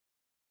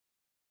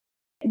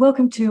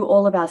Welcome to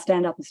all of our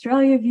Stand Up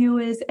Australia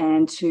viewers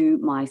and to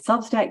my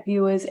Substack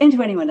viewers and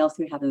to anyone else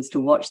who happens to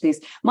watch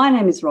this. My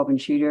name is Robin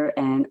Tudor,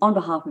 and on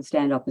behalf of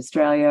Stand Up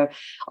Australia,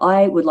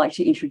 I would like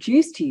to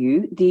introduce to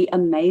you the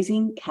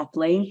amazing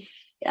Kathleen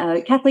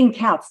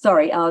Couth.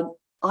 Sorry,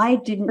 I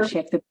didn't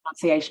check the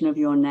pronunciation of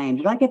your name.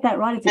 Did I get that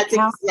right? That's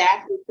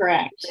exactly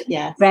correct.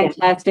 Yes.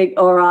 Fantastic.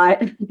 All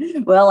right.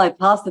 Well, I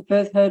passed the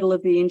first hurdle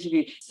of the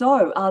interview.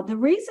 So the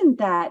reason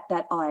that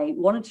I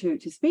wanted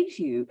to speak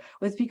to you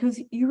was because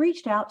you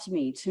reached out to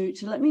me to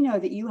let me know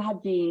that you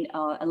had been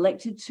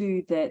elected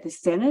to the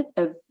Senate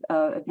of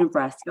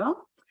Nebraska,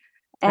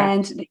 correct.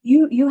 And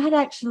you had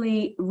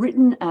actually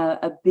written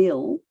a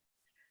bill,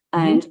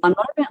 and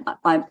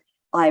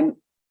I'm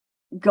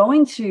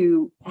going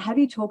to have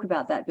you talk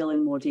about that bill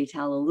in more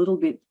detail a little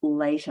bit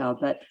later,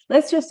 but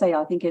let's just say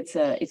I think it's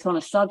on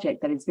a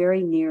subject that is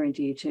very near and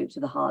dear to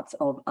the hearts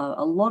of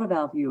a lot of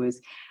our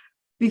viewers.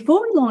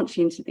 Before we launch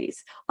into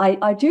this,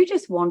 I do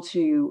just want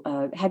to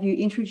have you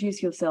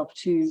introduce yourself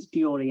to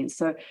the audience.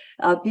 So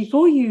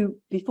before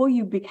you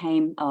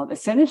became a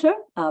senator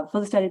for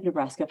the state of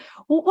Nebraska,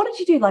 what did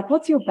you do? Like,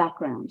 what's your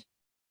background?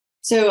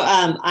 So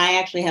I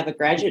actually have a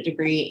graduate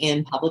degree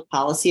in public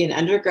policy, an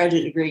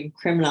undergraduate degree in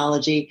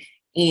criminology.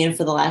 And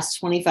for the last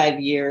 25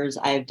 years,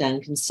 I've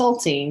done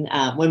consulting.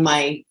 When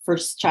my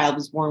first child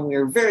was born, we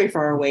were very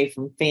far away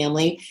from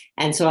family.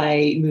 And so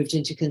I moved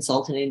into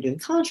consulting and doing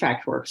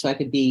contract work so I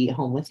could be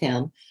home with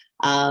him.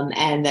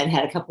 And then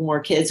had a couple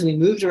more kids. And we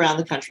moved around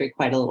the country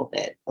quite a little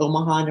bit.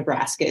 Omaha,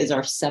 Nebraska is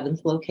our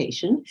 7th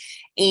location.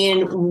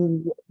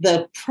 And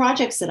the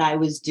projects that I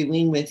was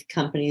doing with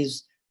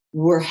companies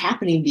were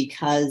happening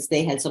because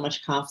they had so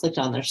much conflict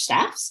on their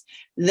staffs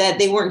that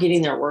they weren't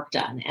getting their work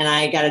done. And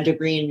I got a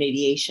degree in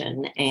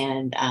mediation.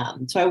 And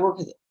so I work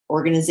with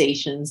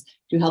organizations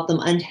to help them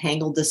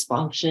untangle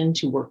dysfunction,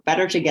 to work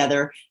better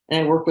together.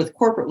 And I work with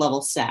corporate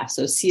level staff,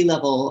 so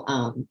C-level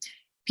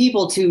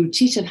people, to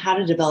teach them how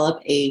to develop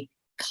a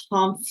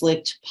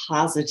conflict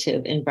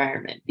positive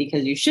environment,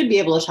 because you should be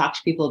able to talk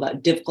to people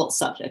about difficult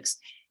subjects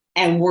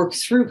and work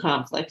through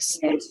conflicts.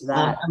 And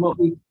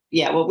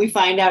what we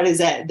find out is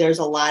that there's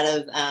a lot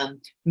of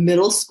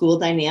middle school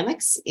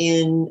dynamics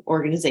in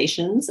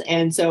organizations.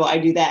 And so I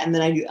do that. And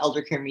then I do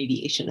elder care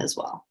mediation as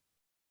well.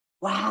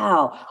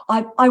 Wow.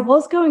 I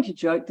was going to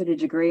joke that a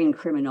degree in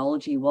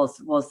criminology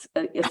was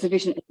a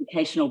sufficient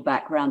educational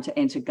background to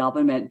enter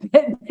government.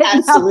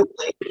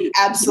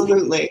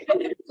 Absolutely.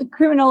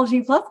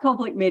 Criminology plus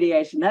conflict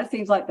mediation. That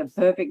seems like the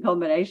perfect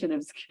combination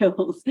of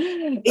skills.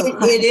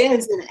 It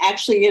is. And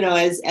actually,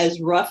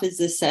 as rough as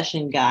this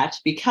session got,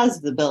 because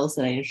of the bills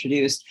that I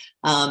introduced,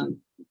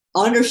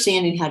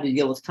 understanding how to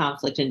deal with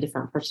conflict and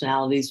different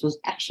personalities was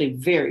actually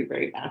very,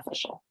 very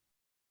beneficial.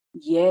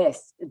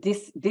 Yes,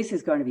 this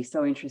is going to be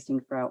so interesting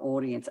for our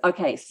audience.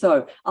 Okay,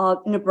 so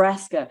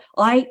Nebraska,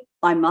 I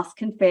must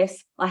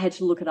confess, I had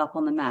to look it up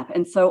on the map,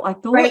 and so I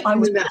thought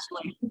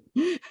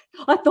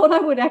I thought I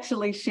would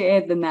actually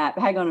share the map.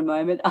 Hang on a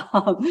moment,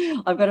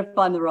 I've got to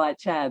find the right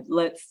tab.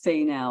 Let's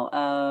see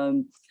now,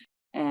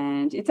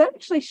 and it's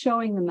actually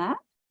showing the map.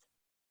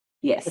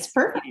 Yes, it's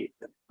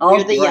perfect.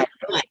 Oh, great.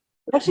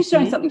 Actually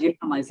showing something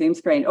different on my Zoom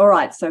screen. All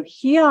right, so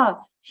here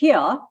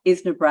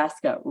is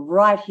Nebraska,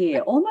 right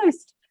here,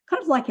 almost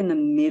kind of like in the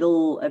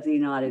middle of the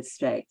United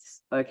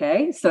States.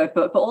 Okay, so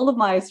for all of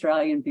my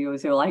Australian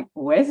viewers who are like,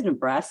 where's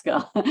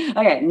Nebraska?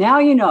 Okay, now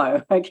you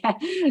know.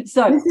 Okay,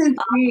 so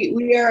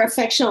we are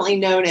affectionately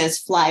known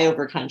as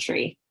flyover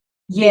country.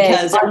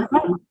 Yes,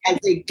 because as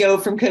they go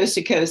from coast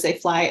to coast, they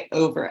fly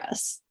over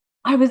us.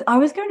 I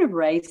was going to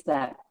raise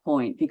that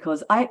point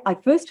because I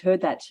first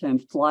heard that term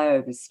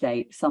flyover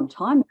state some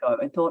time ago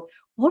and thought,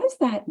 what does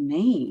that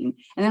mean?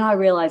 And then I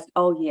realized,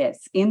 oh,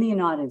 yes, in the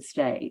United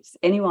States,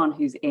 anyone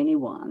who's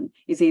anyone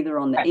is either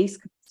on the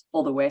East Coast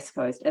or the West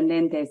Coast. And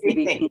then there's the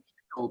big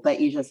hill that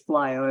you just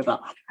fly over.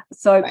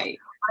 So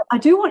I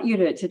do want you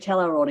to tell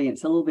our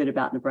audience a little bit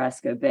about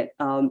Nebraska, but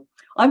I'm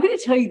going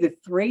to tell you the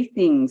 3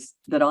 things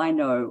that I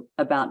know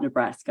about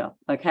Nebraska,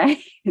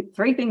 okay?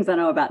 3 things I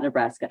know about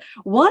Nebraska,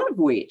 one of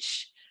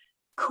which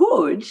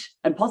could,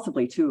 and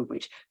possibly 2 of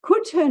which,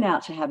 could turn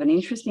out to have an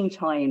interesting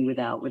tie-in with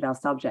our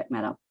subject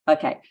matter.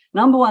 Okay,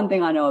 number 1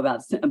 thing I know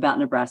about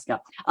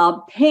Nebraska.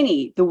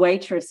 Penny, the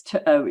waitress,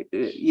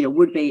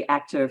 would-be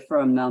actor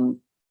from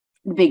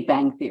The Big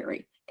Bang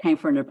Theory, came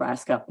from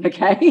Nebraska,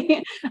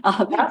 okay?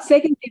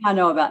 Second thing I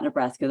know about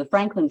Nebraska, the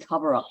Franklin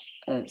cover-up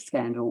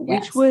scandal,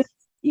 which was,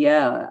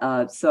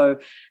 so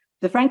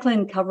the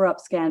Franklin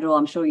cover-up scandal,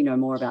 I'm sure you know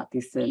more about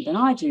this than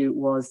I do,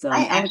 was...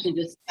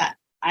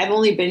 I've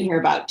only been here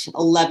about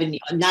 11,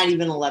 not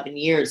even 11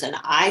 years. And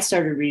I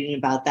started reading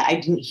about that. I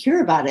didn't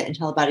hear about it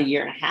until about 1.5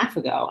 years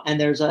ago. And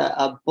there's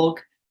a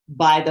book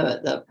by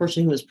the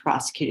person who was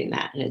prosecuting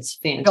that. And it's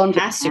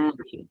fantastic.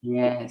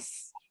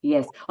 Yes.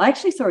 Yes, I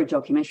actually saw a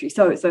documentary.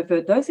 So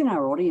for those in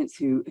our audience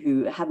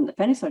who haven't the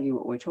faintest idea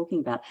what we're talking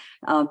about,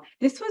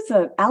 this was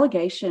an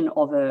allegation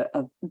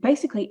of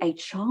basically a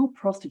child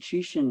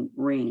prostitution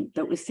ring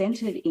that was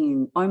centered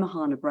in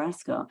Omaha,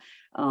 Nebraska,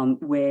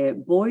 where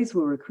boys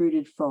were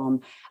recruited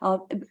from.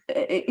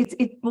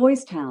 It's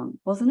Boys Town,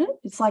 wasn't it?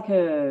 It's like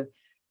a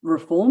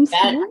reform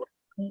school.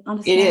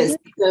 It is.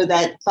 So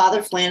that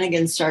Father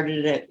Flanagan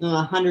started it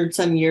 100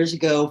 some years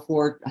ago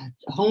for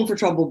a home for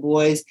troubled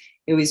boys.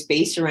 It was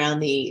based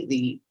around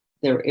it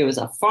was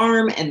a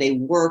farm, and they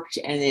worked,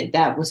 and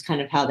that was kind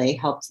of how they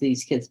helped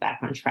these kids back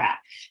on track.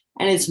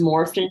 And it's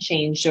morphed and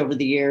changed over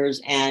the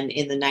years. And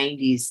in the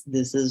 90s,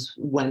 this is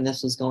when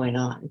this was going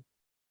on.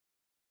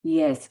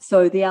 Yes.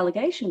 So the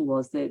allegation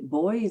was that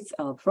boys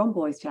from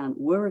Boys Town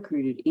were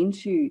recruited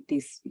into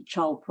this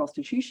child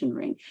prostitution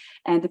ring,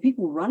 and the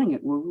people running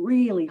it were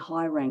really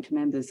high-ranked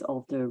members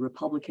of the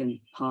Republican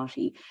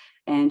Party.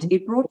 And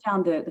it brought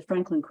down the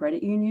Franklin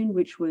Credit Union,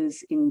 which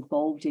was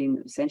involved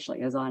in,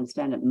 essentially, as I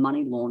understand it,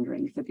 money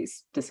laundering for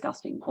this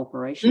disgusting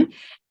operation.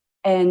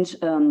 And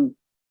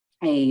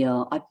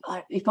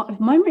if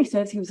memory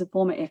serves, he was a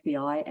former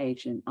FBI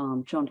agent,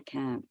 John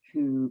DeCamp,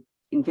 who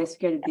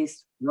investigated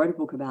this, wrote a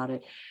book about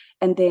it,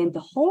 and then the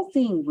whole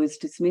thing was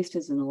dismissed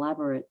as an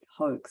elaborate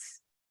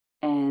hoax.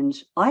 And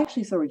I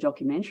actually saw a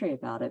documentary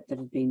about it that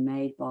had been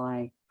made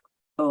by,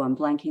 I'm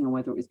blanking on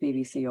whether it was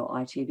BBC or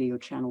ITV or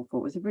Channel 4.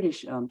 It was a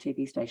British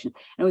TV station.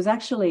 And it was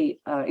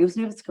actually, it was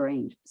never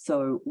screened.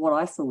 So what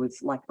I saw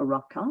was like a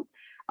rough cut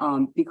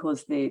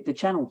because the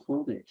channel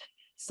pulled it.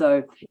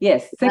 So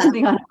yes, second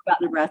thing I know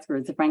about Nebraska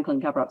is the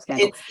Franklin cover-up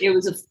scandal. It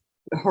was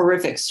a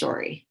horrific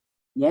story.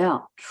 Yeah,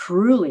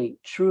 truly,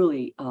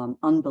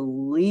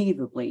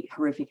 unbelievably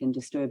horrific and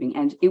disturbing.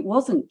 And it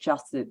wasn't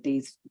just that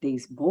these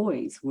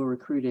boys were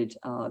recruited,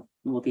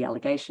 the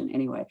allegation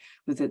anyway,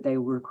 was that they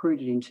were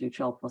recruited into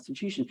child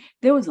prostitution.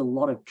 There was a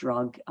lot of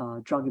drug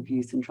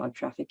abuse and drug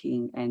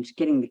trafficking and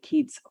getting the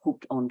kids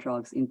hooked on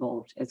drugs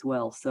involved as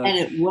well. So, and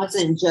it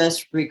wasn't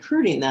just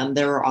recruiting them,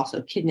 there were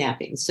also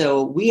kidnapping.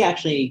 So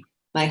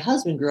my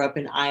husband grew up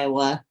in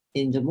Iowa,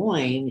 in Des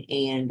Moines,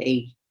 and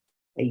a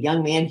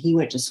young man he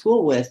went to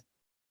school with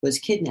was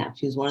kidnapped.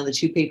 He was one of the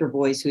two paper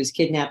boys who was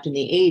kidnapped in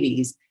the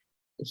 80s.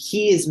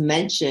 He is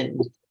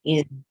mentioned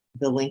in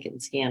the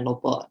Lincoln Scandal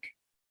book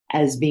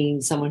as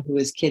being someone who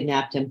was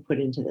kidnapped and put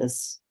into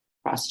this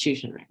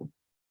prostitution ring.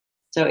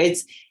 So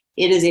it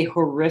is a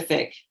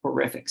horrific,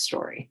 horrific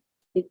story.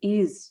 It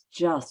is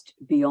just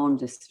beyond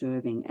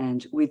disturbing.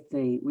 And with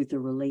the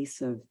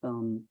release of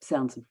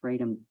Sounds of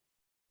Freedom,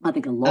 I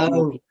think a lot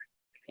more people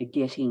are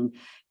getting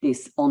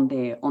this on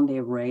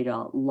their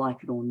radar,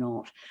 like it or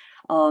not.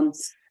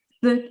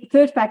 The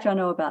third fact I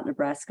know about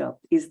Nebraska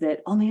is that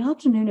on the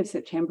afternoon of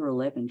September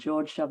 11,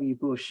 George W.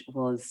 Bush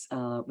was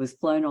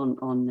flown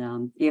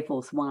on Air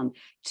Force One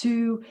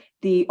to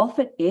the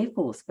Offutt Air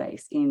Force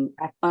Base in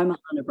Omaha,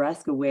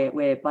 Nebraska,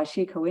 where by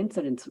sheer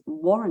coincidence,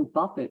 Warren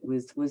Buffett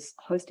was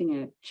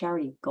hosting a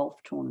charity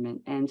golf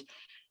tournament, and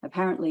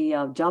apparently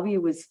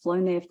W was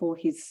flown there for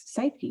his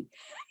safety.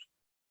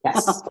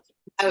 Yes,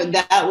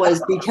 that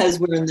was because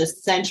we're in the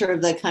center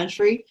of the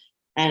country,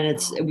 and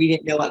we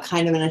didn't know what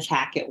kind of an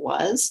attack it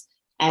was.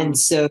 And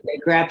so they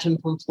grabbed him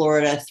from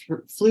Florida,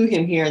 flew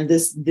him here. And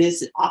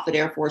this Offutt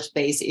Air Force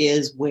Base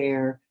is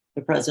where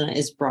the president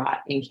is brought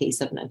in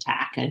case of an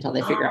attack until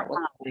they figure out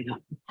what's going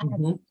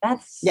on.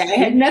 It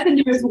had nothing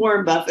to do with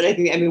Warren Buffett.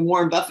 I mean,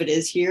 Warren Buffett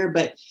is here,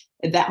 but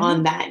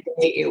on that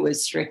day, it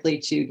was strictly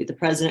to get the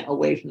president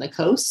away from the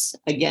coast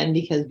again,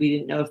 because we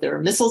didn't know if there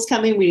were missiles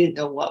coming. We didn't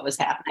know what was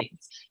happening.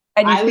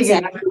 And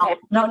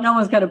no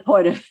one's going to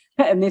point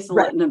a missile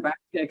at Nebraska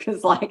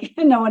because,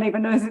 no one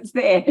even knows it's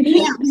there.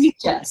 You can't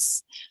reach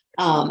us.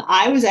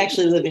 I was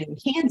actually living in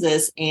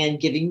Kansas and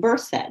giving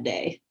birth that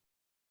day.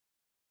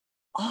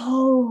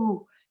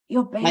 Oh,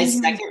 your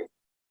baby!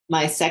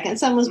 My second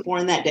son was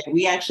born that day.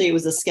 It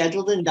was a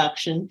scheduled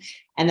induction,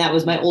 and that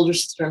was my older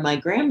sister and my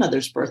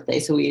grandmother's birthday.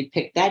 So we had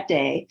picked that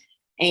day.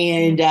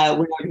 And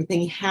when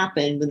everything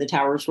happened, when the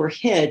towers were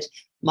hit,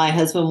 my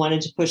husband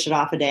wanted to push it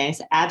off a day. I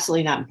said,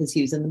 absolutely not, because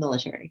he was in the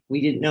military.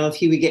 We didn't know if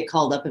he would get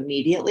called up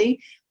immediately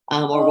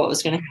or what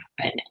was going to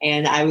happen.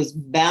 And I was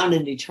bound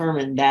and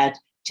determined that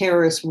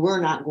terrorists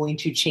were not going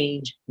to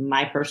change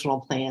my personal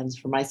plans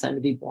for my son to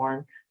be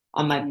born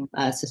on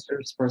my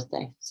sister's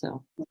birthday.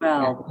 So,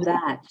 well,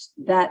 that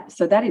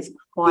is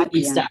quite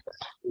the stuff.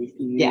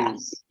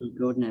 Yes.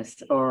 Goodness.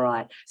 All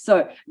right.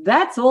 So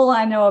that's all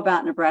I know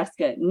about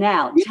Nebraska.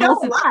 Now, tell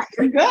us a lot.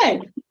 You're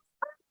good.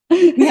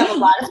 We have a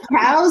lot of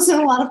cows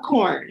and a lot of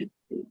corn.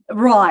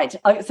 Right.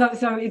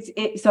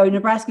 So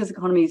Nebraska's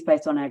economy is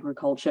based on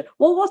agriculture.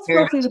 Well, what's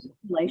roughly the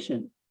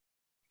population?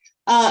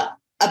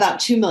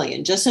 About 2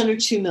 million, just under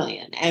 2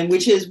 million, and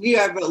we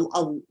have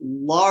a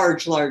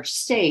large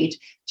state.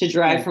 To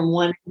drive from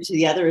one to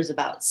the other is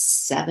about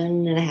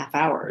 7.5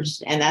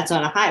 hours, and that's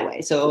on a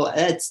highway. So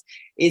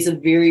it's a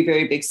very,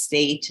 very big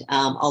state.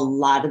 A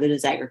lot of it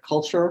is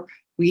agriculture.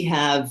 We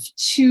have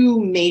two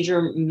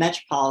major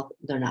metropolitan,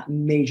 they're not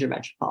major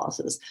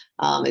metropolises.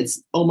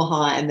 It's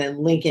Omaha, and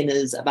then Lincoln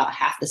is about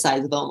half the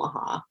size of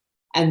Omaha.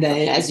 And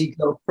then as you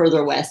go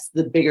further west,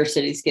 the bigger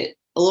cities get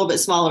a little bit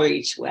smaller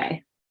each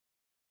way.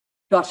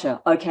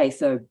 Gotcha. Okay,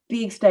 so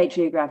big state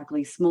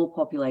geographically, small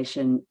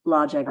population,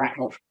 large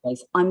agricultural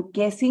base. I'm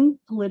guessing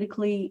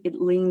politically it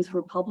leans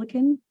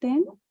Republican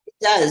then? It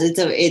does.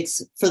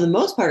 It's for the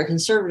most part a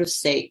conservative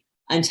state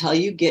until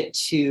you get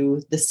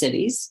to the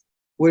cities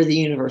where the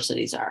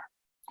universities are.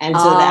 And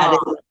so that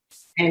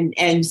is,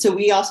 and so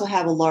we also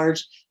have a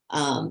large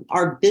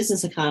our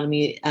business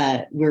economy,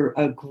 we're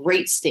a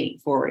great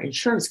state for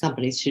insurance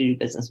companies to do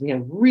business. We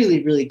have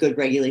really, really good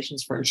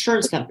regulations for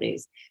insurance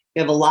companies. We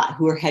have a lot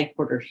who are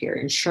headquartered here,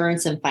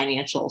 insurance and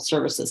financial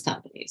services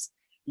companies.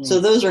 Yes. So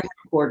those are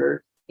headquartered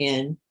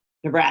in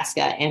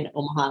Nebraska and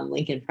Omaha and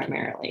Lincoln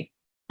primarily.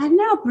 And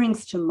now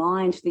brings to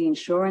mind the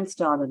insurance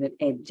data that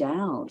Ed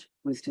Dowd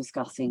was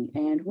discussing.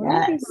 And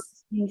what did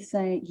he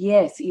say?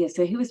 Yes.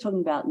 So he was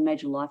talking about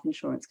major life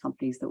insurance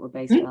companies that were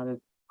based out of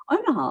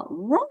Omaha.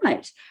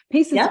 Right.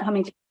 Pieces are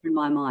coming together in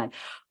my mind.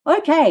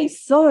 Okay,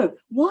 so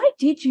why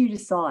did you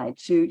decide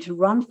to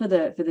run for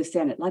the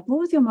Senate? Like, what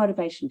was your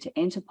motivation to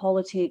enter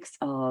politics?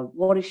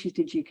 What issues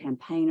did you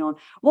campaign on?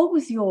 What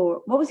was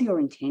your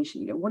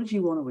intention? What did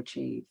you want to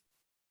achieve?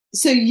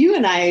 So you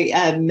and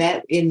I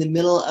met in the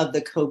middle of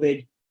the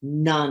COVID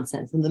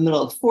nonsense, in the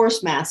middle of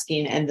forced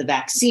masking and the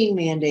vaccine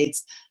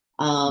mandates.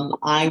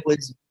 I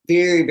was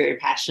very, very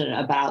passionate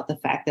about the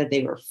fact that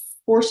they were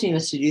forcing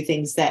us to do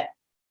things that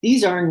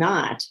these are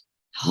not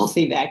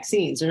healthy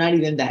vaccines. They're not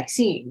even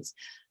vaccines.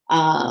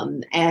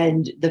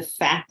 And the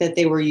fact that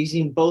they were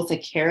using both a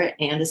carrot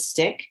and a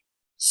stick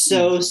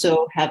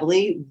so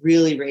heavily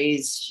really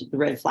raised the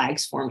red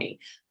flags for me.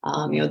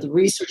 The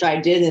research I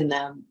did in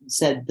them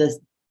said this: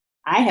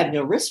 I have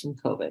no risk from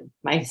COVID.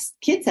 My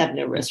kids have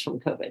no risk from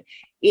COVID.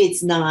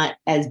 It's not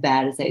as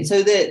bad as they.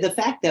 So the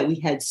fact that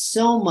we had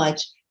so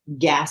much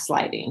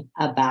gaslighting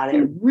about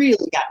it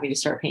really got me to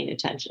start paying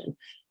attention.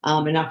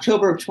 In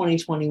October of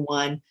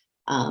 2021,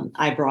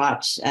 I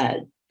brought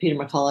Peter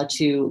McCullough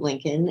to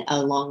Lincoln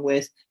along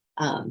with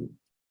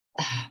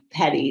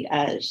Petty.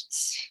 I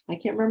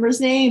can't remember his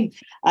name.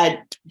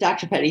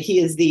 Dr. Petty. He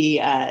is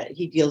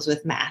he deals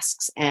with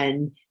masks,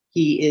 and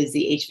he is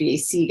the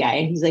HVAC guy.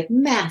 And he's like,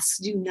 masks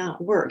do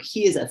not work.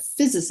 He is a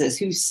physicist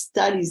who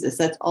studies this.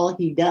 That's all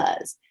he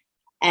does.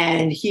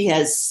 And he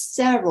has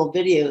several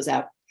videos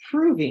out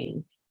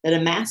proving that a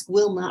mask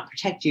will not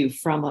protect you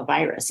from a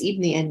virus,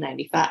 even the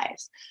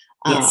N95s.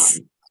 Yes.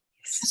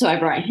 So I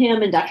brought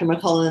him and Dr.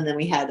 McCullough, and then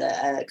we had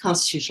a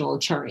constitutional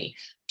attorney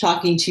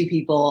talking to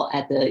people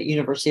at the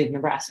University of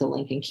Nebraska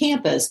Lincoln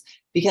campus,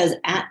 because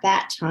at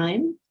that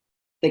time,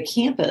 the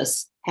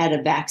campus had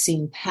a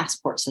vaccine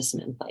passport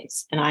system in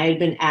place. And I had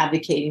been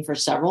advocating for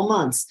several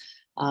months,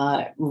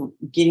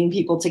 getting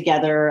people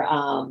together,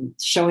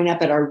 showing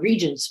up at our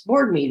regents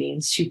board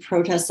meetings to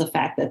protest the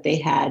fact that they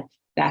had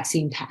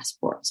vaccine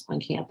passports on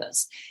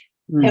campus.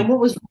 And what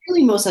was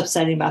really most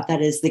upsetting about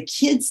that is the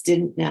kids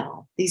didn't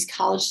know. These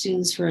college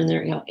students who are in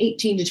their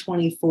 18 to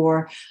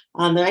 24,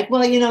 they're like,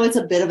 well, it's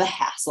a bit of a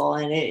hassle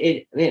and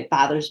it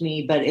bothers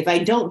me. But if I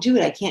don't do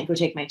it, I can't go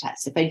take my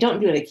test. If I don't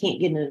do it, I can't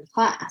get into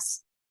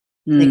class.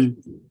 In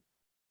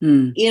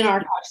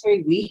our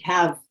country, we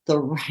have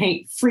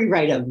the free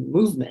right of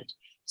movement.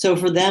 So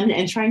for them,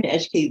 and trying to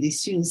educate these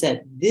students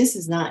that this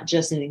is not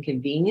just an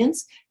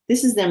inconvenience,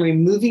 this is them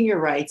removing your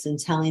rights and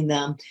telling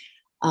them,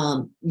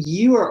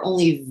 you are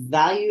only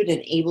valued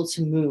and able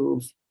to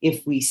move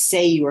if we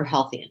say you are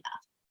healthy enough.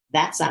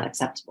 That's not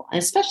acceptable.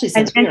 And especially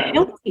since we're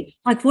healthy.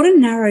 Like, what a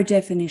narrow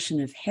definition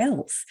of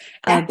health.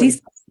 Exactly.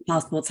 These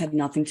passports had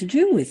nothing to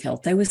do with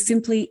health. They were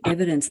simply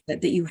evidence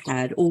that you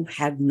had or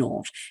had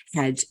not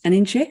had an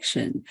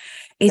injection.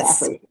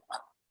 Exactly.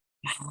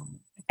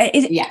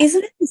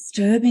 Isn't it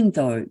disturbing,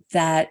 though,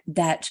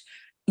 that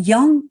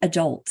young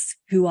adults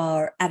who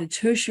are at a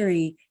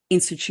tertiary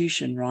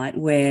institution, right,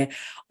 where,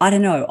 I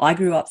don't know, I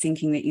grew up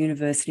thinking that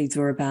universities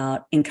were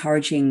about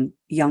encouraging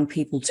young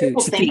people to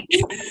think.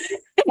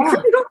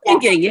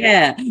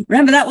 Yeah.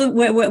 Remember that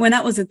when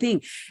that was a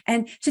thing.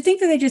 And to think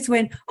that they just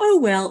went, oh,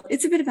 well,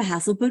 it's a bit of a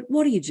hassle, but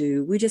what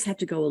do? We just have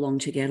to go along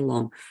to get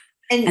along.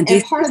 And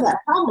part of that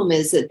problem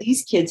is that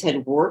these kids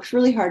had worked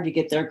really hard to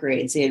get their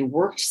grades. They had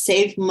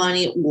saved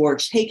money, or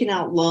taken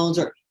out loans,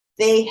 or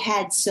they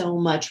had so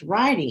much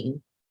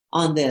riding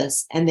on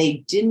this, and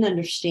they didn't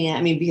understand.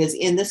 I mean, because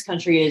in this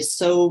country it is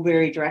so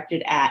very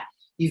directed at,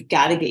 you've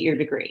got to get your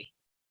degree,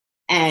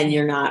 and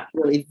you're not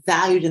really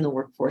valued in the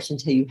workforce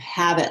until you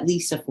have at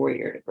least a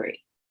 4-year degree.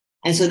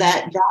 And so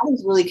that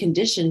is really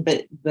conditioned,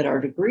 but our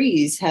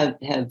degrees have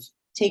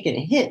taken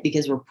a hit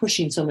because we're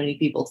pushing so many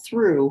people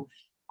through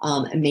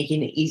and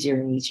making it easier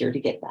and easier to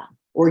get them.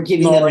 or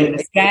giving lowering them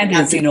the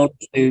standards in order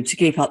to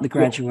keep up the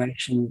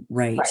graduation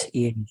rate.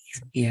 Right.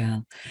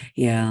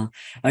 Yeah.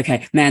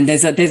 Okay, man,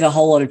 there's a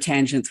whole lot of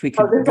tangents we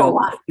could go,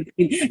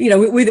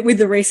 with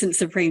the recent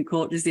Supreme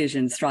Court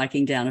decision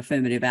striking down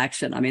affirmative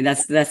action. I mean,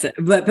 that's it.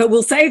 But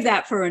we'll save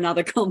that for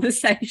another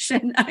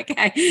conversation.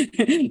 Okay.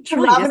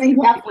 Robin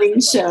and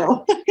Kathleen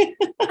show.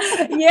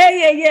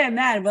 yeah,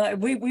 man. Well,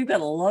 we've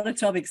got a lot of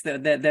topics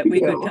that we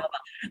could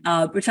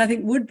cover, which I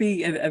think would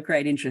be of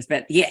great interest.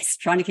 But yes,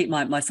 trying to keep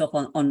myself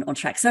on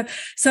track.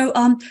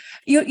 So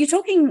you're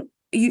talking.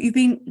 You've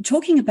been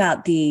talking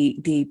about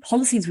the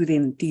policies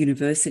within the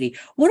university.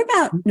 What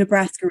about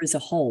Nebraska as a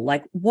whole?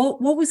 Like,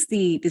 what was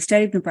the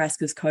state of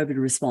Nebraska's COVID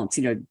response?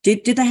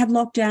 Did they have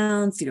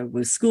lockdowns?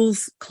 Were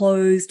schools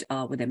closed?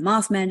 Were there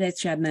mask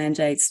mandates, jab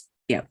mandates?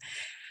 Yeah.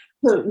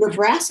 So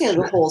Nebraska as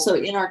a whole, so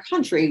in our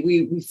country,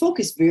 we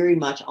focus very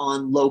much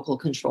on local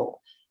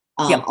control.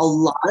 A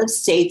lot of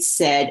states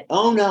said,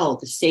 oh no,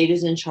 the state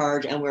is in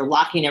charge and we're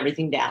locking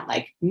everything down,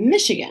 like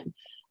Michigan,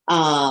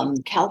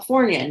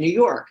 California, New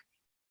York.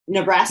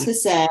 Nebraska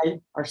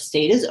said our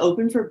state is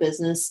open for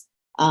business.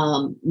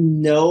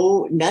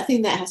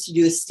 Nothing that has to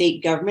do with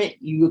state government.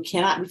 You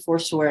cannot be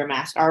forced to wear a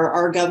mask.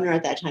 Our governor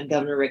at that time,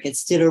 Governor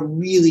Ricketts, did a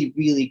really,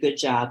 really good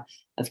job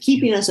of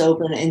keeping us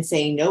open and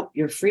saying, nope,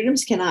 your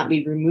freedoms cannot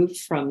be removed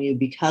from you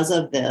because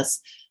of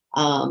this.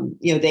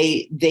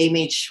 They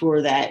made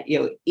sure that,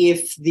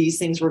 if these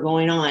things were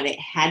going on, it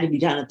had to be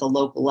done at the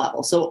local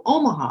level. So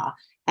Omaha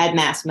had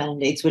mask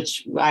mandates,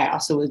 which I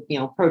also was,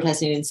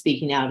 protesting and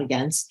speaking out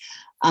against.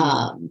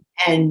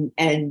 And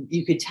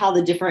you could tell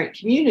the different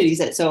communities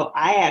that, so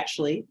I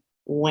actually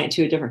went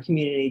to a different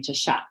community to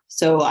shop.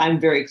 So I'm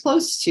very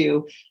close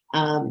to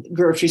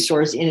grocery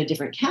stores in a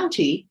different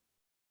county,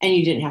 and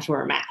you didn't have to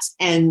wear a mask.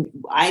 And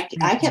I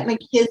kept my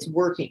kids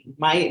working.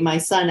 My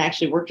son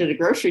actually worked at a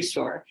grocery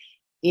store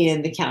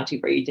in the county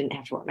where you didn't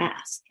have to wear a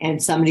mask.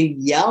 And somebody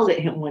yelled at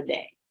him one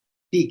day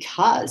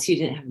because he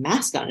didn't have a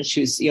mask on his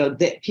shoes.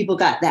 That people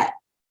got that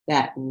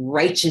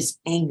righteous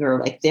anger,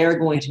 like they're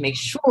going to make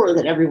sure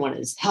that everyone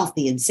is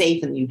healthy and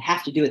safe, and you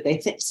have to do what they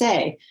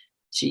say.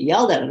 She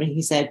yelled at him, and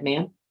he said,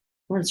 "Ma'am,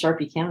 we're in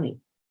Sarpy County.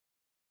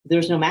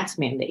 There's no mask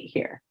mandate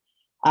here."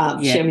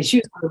 She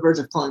was on the verge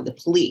of calling the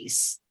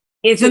police.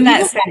 Isn't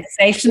that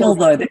sensational,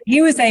 though, that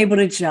he was able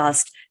to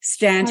just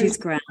stand his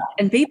ground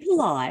and be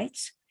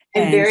polite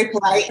and very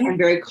polite and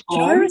very calm.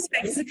 Show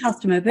respect to the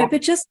customer,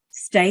 but just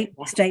state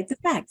the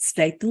facts,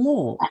 state the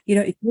law.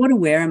 If you want to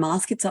wear a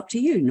mask, it's up to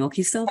you. Knock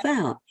yourself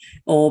out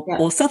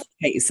or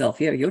suffocate yourself.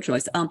 Yeah, your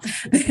choice. But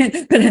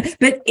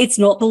it's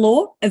not the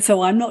law, and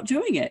so I'm not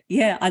doing it.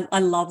 Yeah, I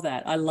love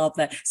that. I love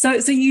that. So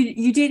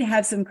you did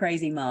have some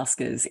crazy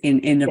maskers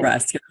in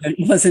Nebraska.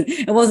 It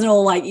wasn't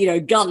all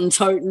like gun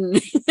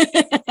toting.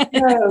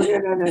 No.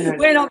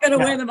 We're not going to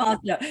wear the mask.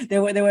 No,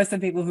 there were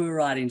some people who were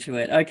right into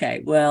it.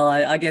 Okay, well,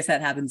 I guess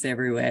that happens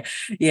everywhere.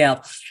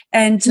 Yeah,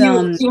 and do you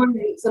want to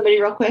meet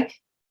somebody real quick?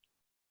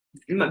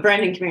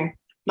 Brandon, come here.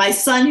 My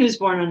son, who was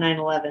born on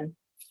 9/11.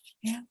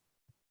 Yeah.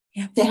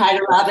 Say hi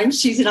to Robin.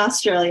 She's in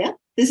Australia.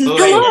 This is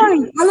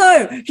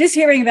hello. Just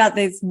hearing about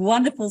this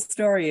wonderful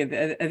story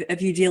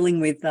of you dealing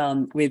with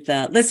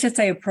let's just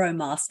say a pro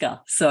masker.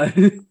 So.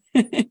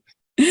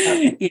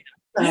 Yeah.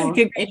 So,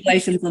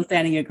 congratulations on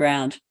standing your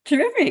ground.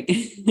 Terrific.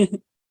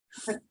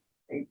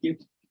 Thank you.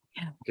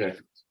 Okay.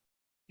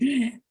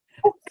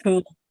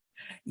 Cool.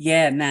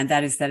 Yeah, man,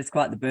 that is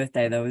quite the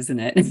birthday, though, isn't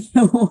it?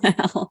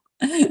 Wow.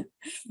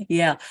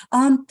 Yeah.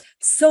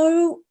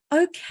 So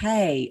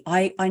okay,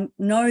 I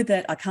know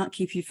that I can't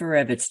keep you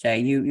forever today.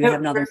 You have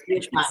another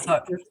engagement.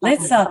 So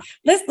let's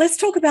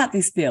talk about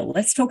this bill.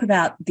 Let's talk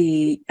about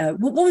the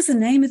what was the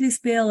name of this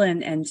bill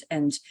and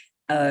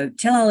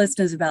tell our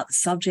listeners about the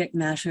subject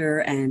matter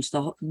and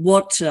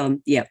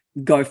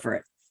go for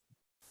it.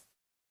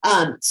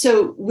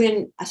 So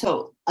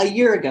a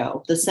year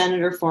ago, the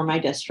senator for my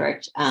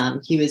district,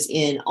 he was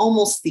in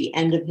almost the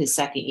end of his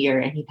second year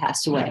and he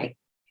passed away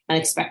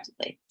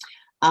unexpectedly.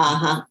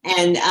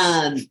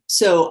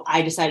 So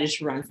I decided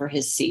to run for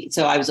his seat.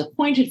 So I was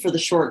appointed for the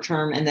short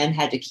term and then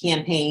had to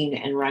campaign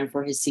and run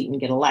for his seat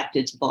and get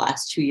elected to the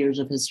last 2 years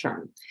of his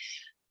term.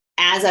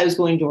 As I was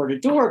going door to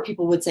door,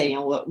 people would say,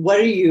 what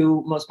are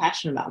you most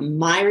passionate about?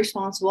 My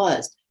response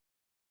was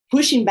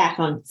pushing back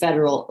on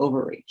federal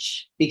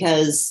overreach,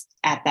 because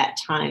at that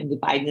time, the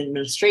Biden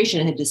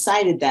administration had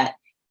decided that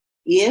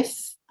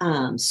if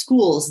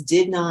schools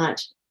did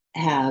not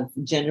have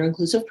gender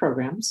inclusive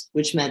programs,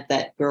 which meant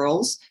that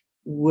girls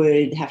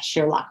would have to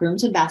share locker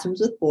rooms and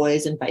bathrooms with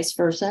boys and vice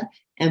versa,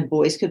 and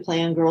boys could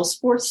play on girls'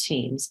 sports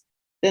teams,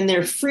 then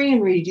their free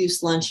and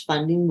reduced lunch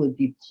funding would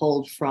be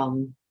pulled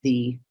from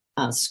the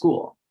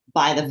school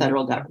by the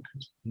federal government.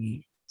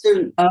 So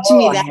to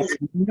me, that is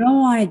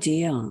no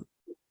idea.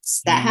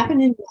 That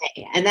happened in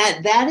May, and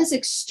that is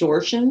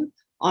extortion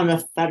on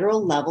a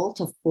federal level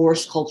to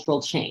force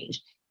cultural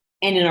change.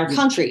 and in our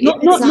country.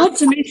 Not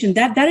to mention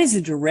that is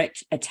a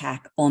direct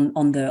attack on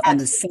the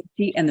Absolutely.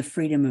 safety and the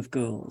freedom of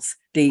girls.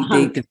 The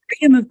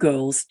freedom of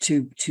girls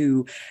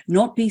to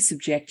not be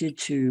subjected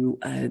to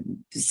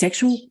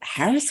sexual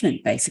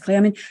harassment, basically.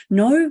 I mean,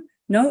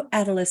 no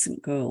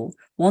adolescent girl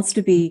wants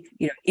to be,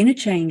 in a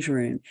change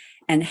room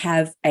and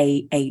have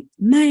a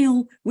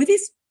male with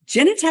his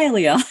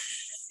genitalia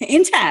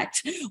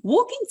intact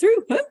walking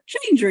through her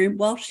change room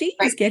while she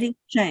is getting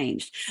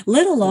changed,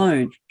 let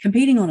alone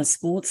competing on a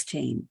sports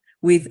team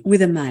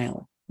with a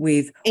male,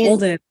 with all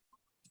the.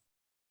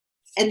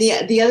 And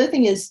the other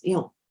thing is,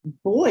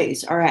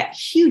 boys are at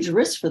huge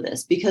risk for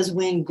this, because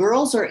when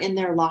girls are in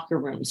their locker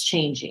rooms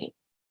changing,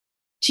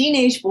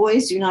 teenage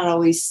boys do not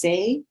always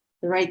say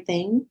the right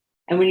thing.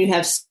 And when you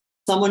have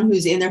someone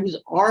who's in there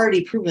who's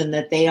already proven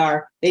that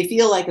they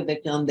feel like a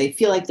victim, they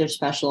feel like they're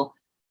special.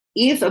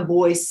 If a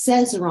boy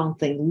says the wrong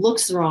thing,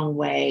 looks the wrong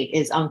way,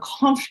 is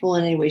uncomfortable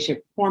in any way, shape,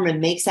 or form,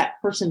 and makes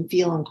that person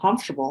feel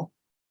uncomfortable,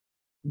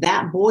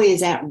 that boy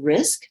is at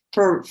risk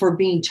for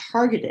being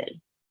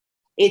targeted.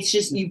 It's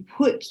just, you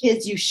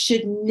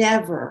should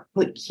never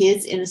put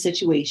kids in a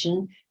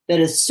situation that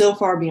is so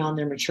far beyond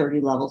their maturity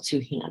level to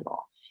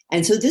handle.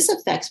 And so this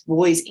affects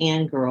boys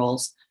and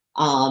girls.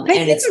 And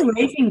it's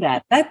raising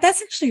that's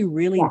actually a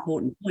really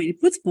important point.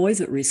 It puts boys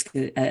at risk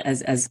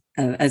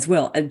as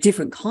well, a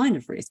different kind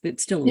of risk, but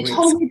still a risk.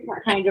 Totally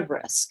different kind of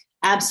risk.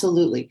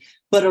 Absolutely.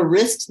 But a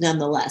risk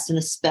nonetheless, and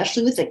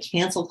especially with the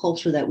cancel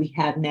culture that we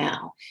have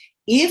now.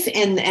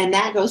 And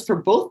that goes for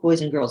both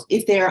boys and girls,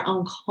 if they're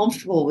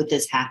uncomfortable with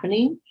this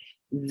happening,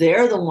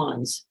 they're the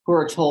ones who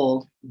are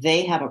told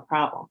they have a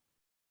problem.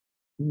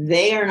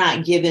 They are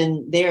not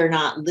given, they are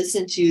not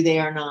listened to, they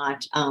are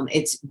not,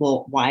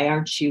 why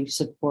aren't you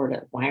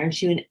supportive? Why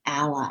aren't you an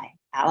ally?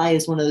 Ally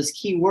is one of those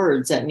key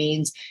words that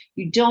means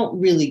you don't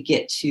really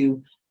get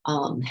to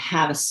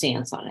have a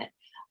stance on it.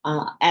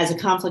 As a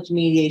conflict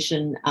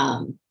mediation,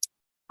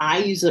 I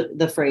use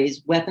the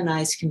phrase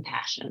weaponized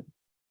compassion.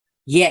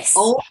 Yes,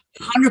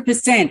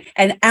 100%.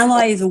 And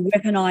ally is a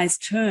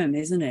weaponized term,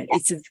 isn't it?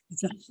 It's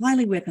a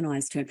highly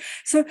weaponized term.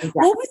 So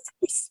what was the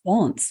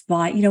response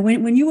by,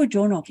 when you were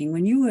door knocking,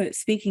 when you were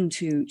speaking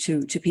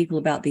to people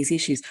about these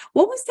issues,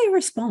 what was their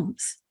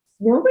response?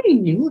 Nobody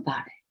knew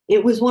about it.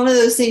 It was one of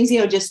those things,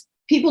 just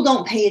people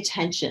don't pay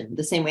attention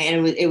the same way.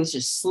 And it was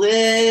just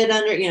slid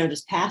under,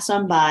 just passed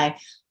on by.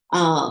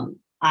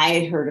 I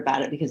had heard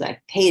about it because I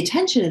pay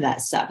attention to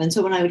that stuff. And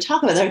so when I would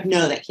talk about it, like,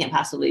 no, that can't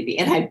possibly be.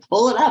 And I'd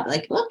pull it up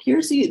like, look,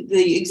 here's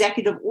the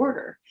executive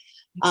order.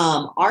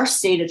 Our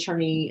state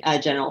attorney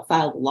general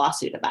filed a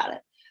lawsuit about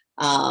it.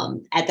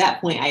 At that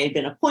point, I had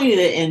been appointed,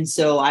 and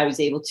so I was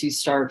able to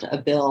start a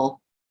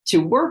bill to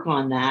work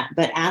on that.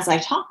 But as I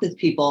talked with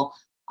people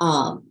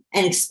and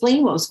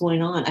explained what was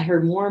going on, I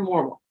heard more and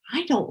more,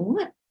 I don't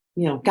want,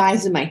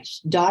 guys and my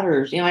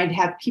daughters, I'd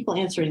have people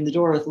answering the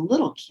door with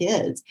little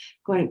kids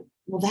going,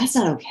 well, that's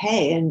not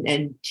okay.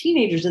 And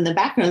teenagers in the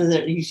background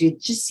that usually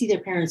just see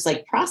their parents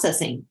like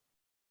processing.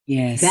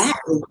 Yes. That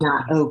is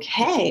not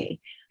okay.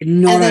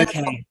 Not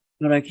okay.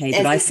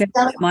 But I sent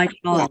my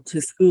child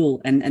to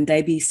school and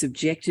they be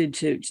subjected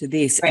to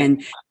this.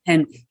 Right.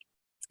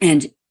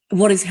 And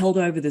what is held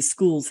over the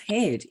school's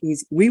head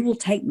is, we will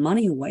take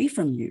money away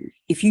from you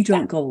if you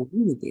don't go along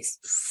with this.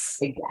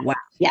 Exactly. Wow.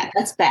 Yeah,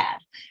 that's bad.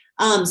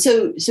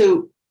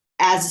 So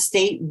as a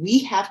state, we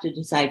have to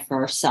decide for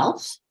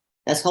ourselves.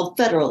 That's called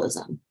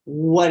federalism,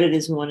 what it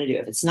is we want to do.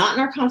 If it's not in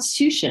our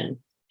Constitution,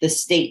 the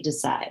state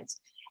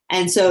decides.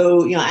 And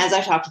so, as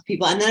I talked to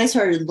people, and then I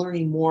started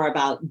learning more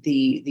about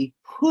the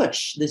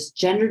push, this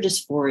gender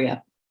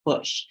dysphoria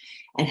push,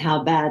 and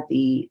how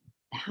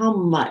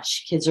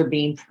much kids are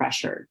being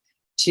pressured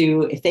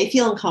to, if they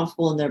feel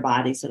uncomfortable in their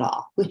bodies at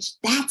all, which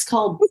that's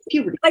called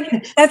puberty.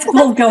 That's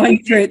called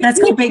going through, that's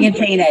called being a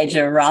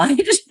teenager, right?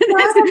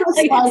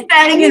 Like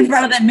standing in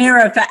front of the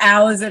mirror for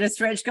hours at a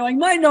stretch going,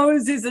 my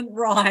nose isn't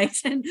right.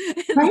 And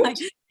right?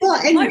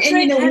 My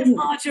friend has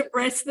larger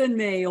breasts than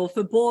me, or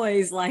for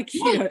boys, my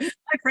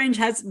friend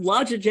has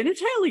larger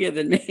genitalia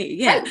than me.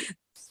 Yeah. Right.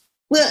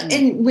 Well,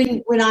 and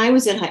when I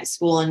was in high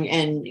school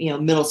and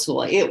middle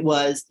school, it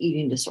was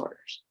eating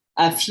disorders.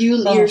 A few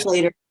years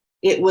later,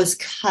 it was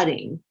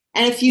cutting.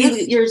 And a few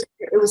years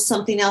later, it was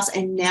something else.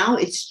 And now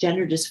it's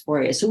gender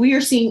dysphoria. So we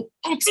are seeing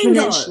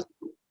exponentially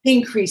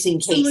increasing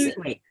cases.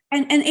 Absolutely.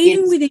 And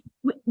even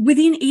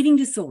within eating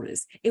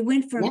disorders, it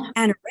went from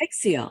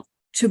anorexia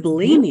to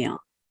bulimia.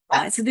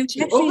 Right? So there was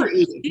actually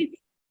overeating.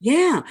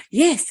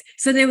 Yes.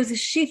 So there was a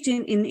shift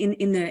in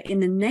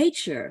the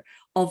nature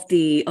of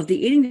the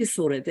eating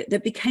disorder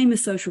that became a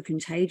social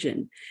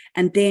contagion.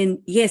 And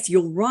then, yes,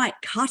 you're right,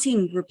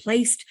 cutting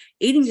replaced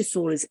eating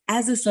disorders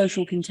as a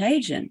social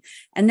contagion.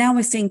 And now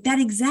we're seeing that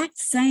exact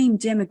same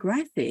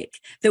demographic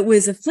that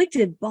was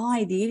afflicted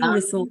by the eating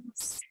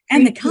disorders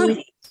and the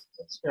cutting.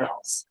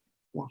 Girls.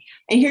 Yeah.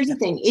 And here's the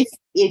thing,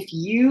 if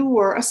you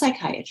were a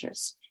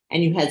psychiatrist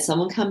and you had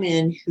someone come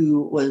in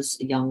who was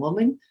a young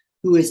woman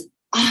who is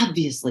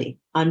obviously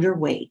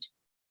underweight,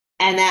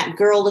 and that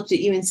girl looked at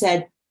you and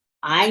said,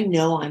 I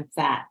know I'm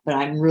fat, but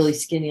I'm really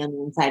skinny on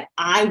the inside.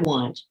 I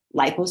want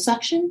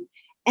liposuction,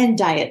 and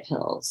diet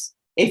pills.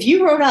 If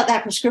you wrote out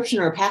that prescription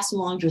or passed them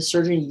along to a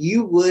surgeon,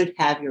 you would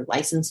have your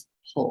license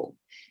pulled.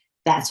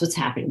 That's what's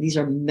happening. These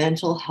are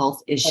mental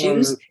health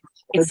issues.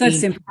 It's so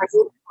simple.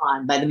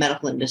 On by the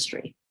medical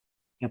industry.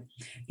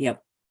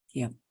 Yep.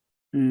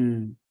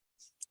 Mm.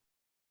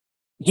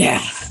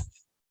 Yeah.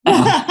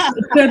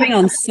 Disturbing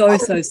on so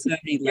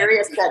many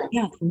levels.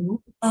 Yeah.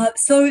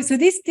 So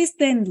this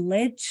then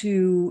led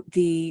to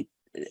the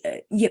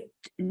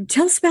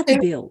tell us about the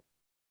bill.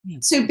 Yeah.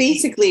 So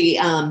basically,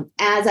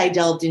 as I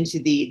delved into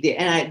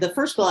the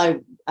first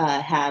bill I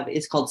have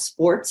is called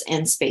Sports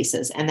and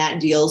Spaces, and that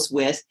deals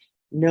with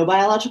no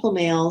biological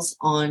males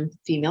on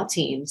female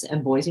teams,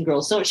 and boys and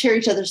girls don't share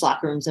each other's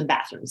locker rooms and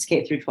bathrooms,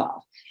 K through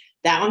 12.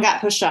 That one got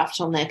pushed off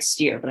till next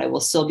year, but I will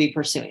still be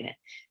pursuing it.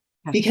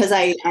 Because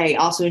I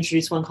also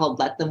introduced one called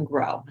Let Them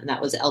Grow, and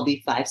that was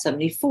LB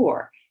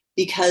 574,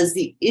 because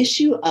the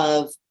issue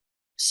of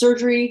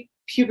surgery,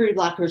 puberty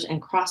blockers,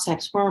 and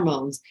cross-sex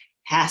hormones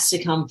has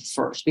to come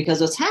first.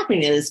 Because what's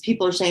happening is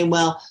people are saying,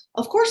 well,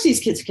 of course these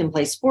kids can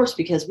play sports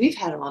because we've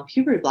had them on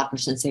puberty blockers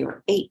since they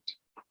were 8.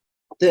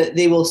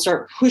 They will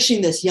start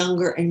pushing this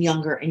younger and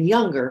younger and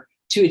younger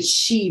to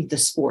achieve the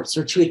sports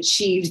or to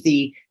achieve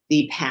the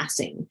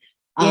passing.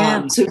 Be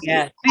able to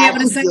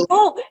say,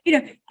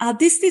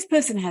 this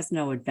person has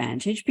no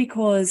advantage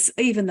because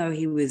even though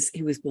he was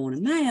born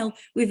a male,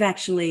 we've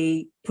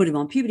actually put him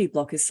on puberty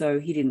blockers, so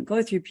he didn't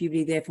go through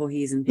puberty, therefore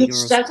he isn't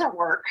vigorous. Which doesn't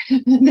work.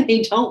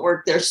 They don't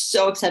work. They're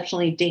so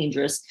exceptionally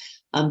dangerous.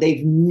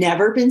 They've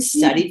never been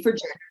studied for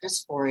gender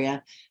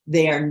dysphoria.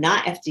 They are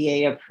not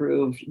FDA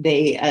approved.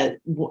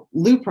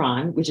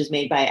 Lupron, which is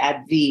made by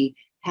AbbVie,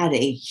 had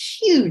a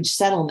huge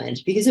settlement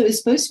because it was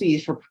supposed to be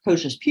used for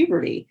precocious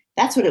puberty.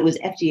 That's what it was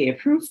FDA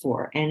approved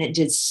for. And it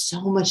did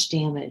so much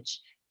damage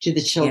to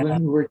the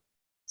children who were.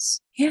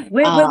 Yeah,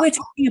 we're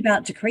talking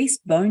about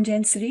decreased bone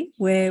density.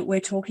 We're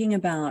talking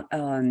about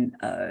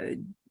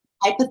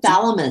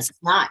hypothalamus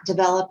not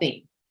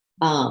developing,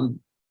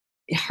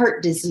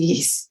 heart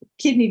disease,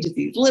 kidney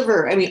disease,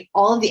 liver. I mean,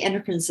 all of the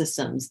endocrine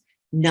systems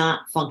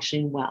not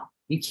functioning well.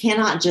 You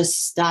cannot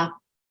just stop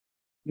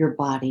your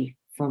body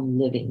from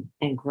living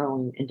and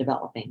growing and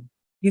developing.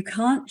 You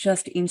can't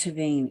just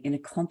intervene in a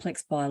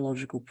complex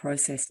biological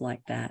process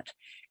like that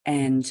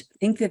and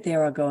think that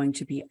there are going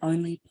to be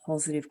only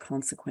positive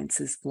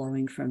consequences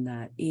flowing from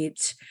that.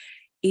 It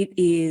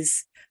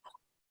is,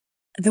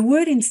 the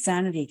word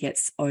insanity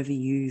gets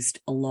overused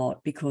a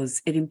lot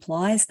because it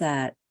implies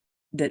that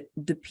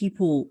the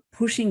people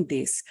pushing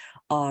this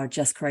are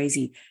just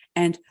crazy.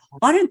 And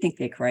I don't think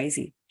they're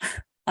crazy.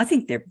 I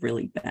think they're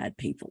really bad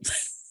people.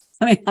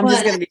 I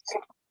mean,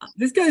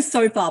 this goes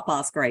so far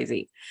past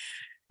crazy.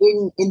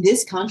 In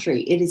this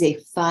country, it is a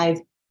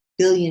 $5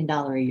 billion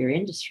a year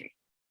industry.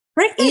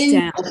 Break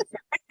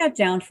that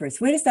down for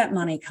us. Where does that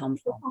money come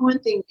from? One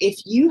thing, if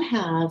you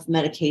have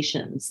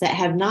medications that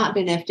have not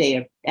been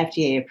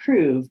FDA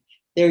approved,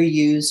 they're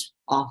used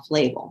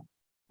off-label,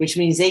 which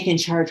means they can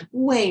charge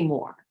way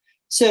more.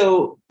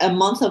 So a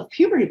month of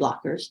puberty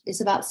blockers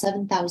is about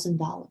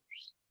 $7,000.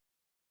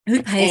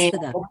 Who pays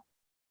for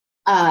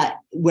that?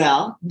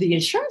 Well, the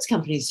insurance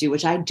companies do,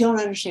 which I don't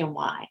understand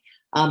why.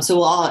 I'm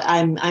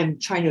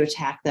trying to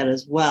attack that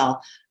as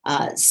well.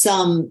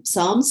 Some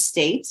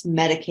states,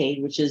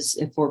 Medicaid, which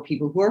is for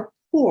people who are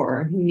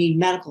poor who need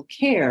medical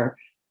care,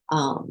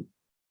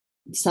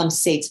 some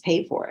states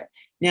pay for it.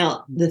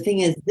 Now, the thing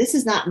is, this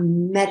is not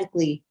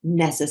medically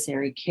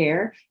necessary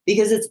care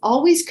because it's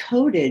always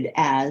coded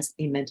as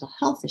a mental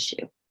health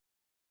issue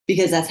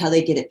because that's how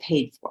they get it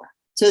paid for.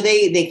 So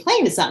they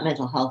claim it's not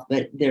mental health,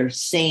 but they're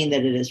saying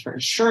that it is for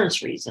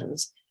insurance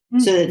reasons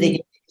so that they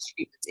get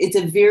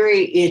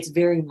it's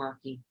very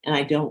murky, and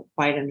I don't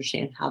quite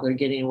understand how they're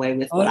getting away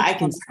with what I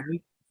consider.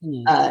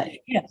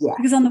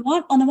 Because on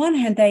the one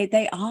hand,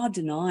 they are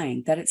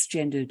denying that it's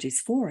gender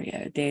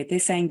dysphoria. They're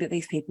saying that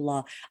these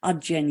people are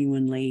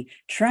genuinely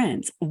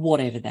trans,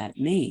 whatever that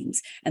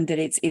means, and that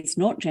it's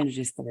not gender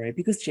dysphoria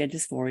because gender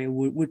dysphoria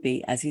would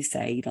be, as you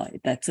say,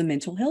 that's a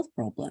mental health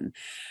problem.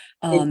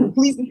 They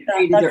completely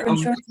created their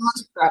own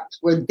construct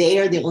where they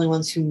are the only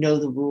ones who know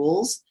the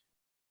rules,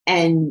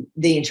 and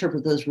they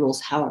interpret those rules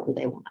however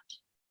they want.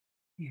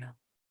 Yeah.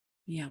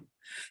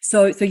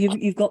 So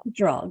you've got the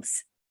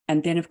drugs.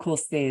 And then, of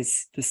course,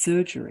 there's the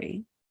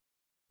surgery.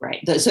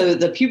 Right. So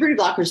the puberty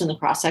blockers and the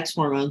cross-sex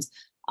hormones,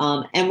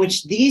 and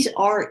which these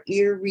are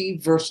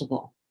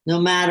irreversible, no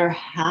matter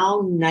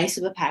how nice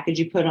of a package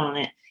you put on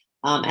it.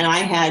 And I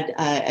had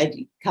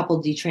a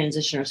couple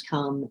detransitioners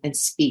come and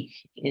speak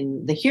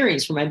in the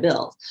hearings for my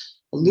bill.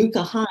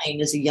 Luca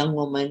Hine is a young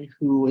woman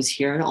who was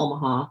here in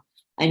Omaha.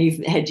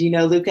 And do you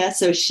know Luca?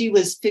 So she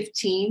was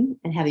 15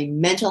 and having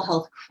mental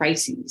health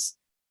crises.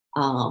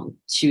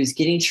 She was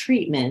getting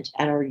treatment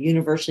at our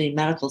university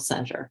medical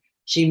center.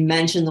 She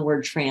mentioned the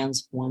word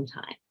trans one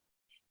time.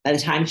 By the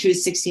time she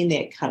was 16,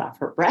 they had cut off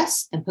her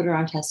breasts and put her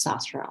on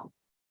testosterone.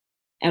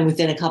 And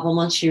within a couple of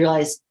months, she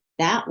realized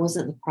that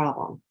wasn't the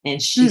problem. And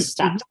she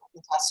stopped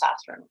taking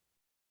testosterone.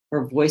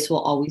 Her voice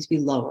will always be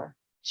lower.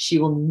 she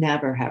will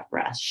never have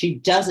breasts. She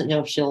doesn't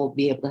know if she'll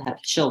be able to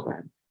have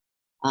children.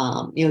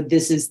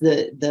 This is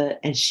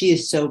and she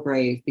is so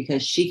brave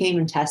because she came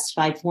and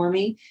testified for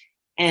me,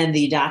 and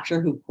the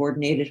doctor who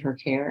coordinated her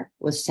care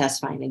was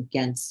testifying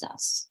against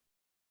us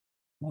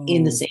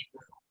in the same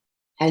room.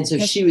 And so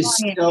she was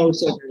so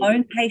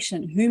own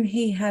patient whom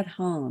he had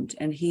harmed,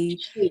 and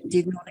he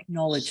did not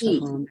acknowledge the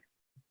harm.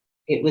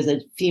 It was a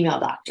female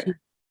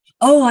doctor.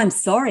 Oh, I'm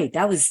sorry.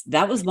 That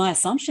was my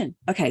assumption.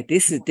 Okay,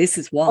 this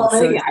is wild.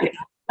 I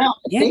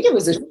think it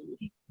was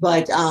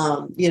but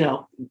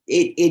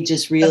it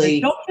just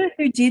really. So the doctor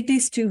who did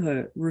this to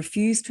her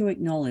refused to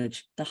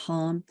acknowledge the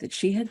harm that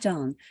she had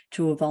done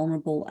to a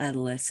vulnerable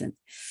adolescent.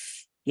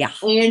 Yeah.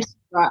 And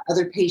brought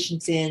other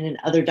patients in and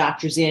other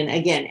doctors in.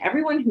 Again,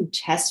 everyone who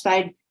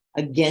testified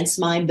against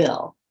my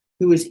bill,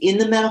 who was in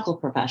the medical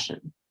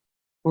profession,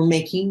 were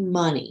making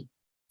money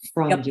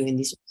from doing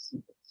these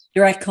procedures.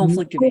 Direct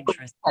conflict of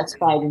interest.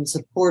 Testified in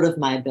support of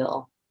my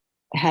bill,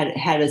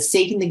 had a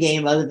stake in the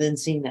game other than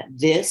seeing that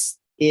this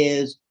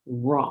is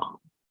wrong.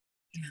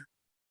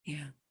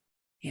 Yeah.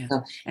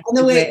 So, and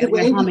the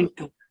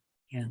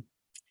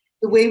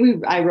way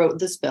I wrote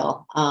this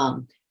bill,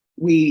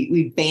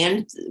 we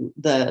banned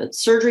the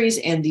surgeries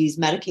and these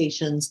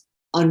medications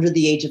under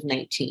the age of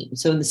 19.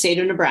 So in the state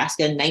of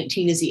Nebraska,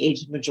 19 is the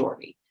age of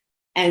majority.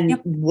 And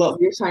what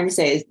we're trying to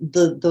say is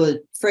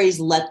the phrase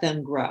 "let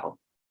them grow."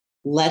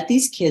 Let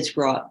these kids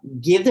grow up,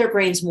 give their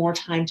brains more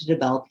time to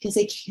develop, because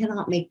they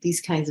cannot make these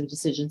kinds of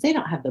decisions. They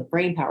don't have the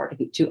brain power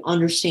to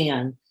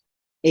understand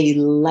a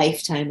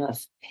lifetime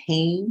of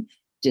pain,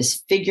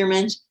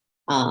 disfigurement,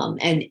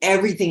 and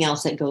everything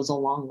else that goes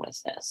along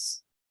with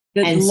this.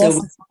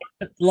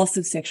 Loss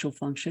of sexual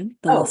function,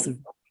 loss of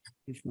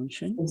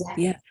function.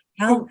 Exactly. Yeah.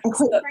 And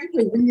quite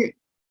frankly,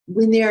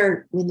 when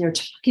they're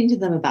talking to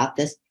them about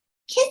this,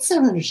 kids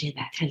don't understand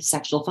that kind of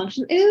sexual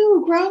function.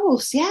 Ooh,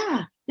 gross.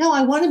 Yeah. No,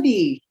 I want to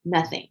be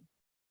nothing.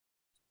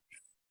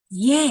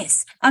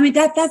 Yes. I mean,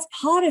 that's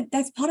part of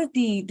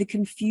the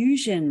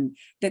confusion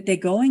that they're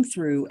going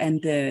through,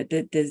 and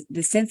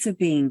the sense of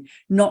being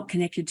not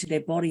connected to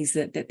their bodies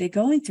that they're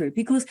going through.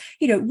 Because,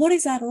 what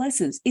is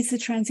adolescence? It's the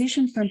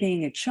transition from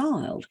being a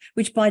child,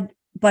 which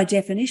by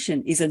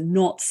definition is a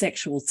not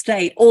sexual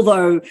state,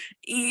 although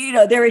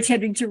they're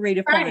attempting to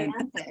redefine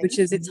which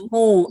is its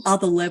whole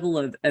other level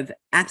of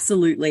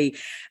absolutely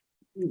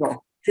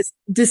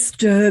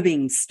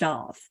disturbing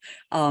stuff.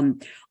 Are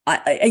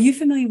you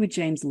familiar with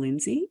James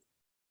Lindsay?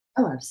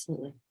 Oh,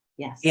 absolutely.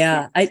 Yes.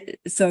 Yeah.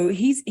 So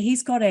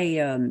he's got a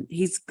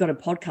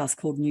podcast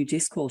called New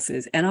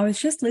Discourses, and I was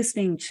just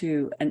listening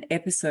to an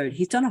episode.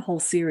 He's done a whole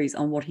series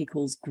on what he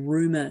calls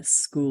groomer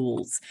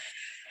schools.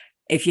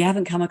 If you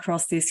haven't come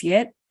across this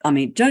yet, I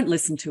mean, don't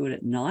listen to it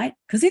at night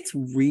because it's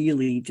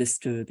really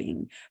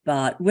disturbing.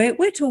 But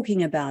we're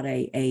talking about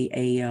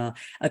a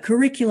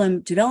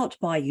curriculum developed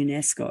by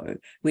UNESCO,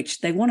 which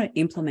they want to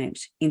implement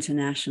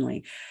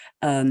internationally.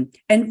 And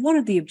one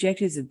of the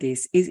objectives of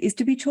this is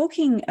to be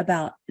talking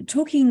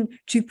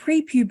to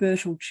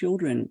prepubertal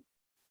children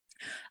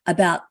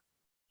about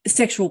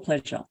sexual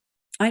pleasure.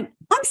 I'm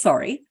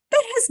sorry.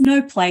 That has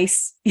no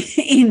place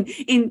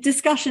in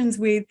discussions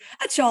with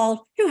a child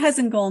who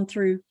hasn't gone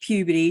through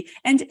puberty.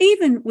 And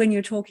even when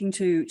you're talking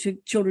to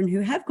children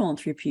who have gone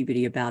through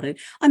puberty about it,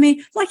 I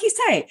mean, like you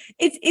say,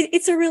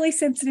 it's a really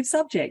sensitive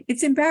subject.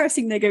 It's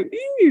embarrassing. They go,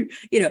 ooh,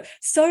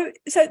 So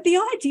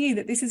the idea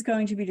that this is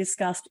going to be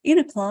discussed in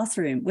a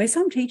classroom where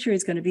some teacher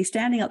is going to be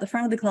standing up the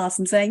front of the class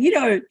and saying,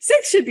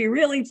 sex should be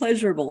really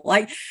pleasurable.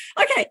 Like,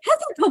 okay, have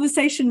that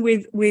conversation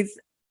with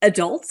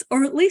adults,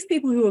 or at least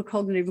people who are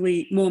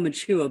cognitively more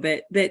mature.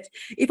 But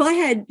if I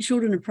had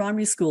children of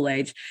primary school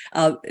age,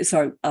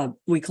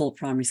 we call it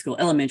primary school,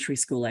 elementary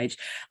school age,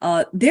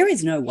 there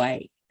is no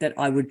way that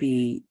I would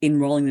be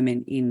enrolling them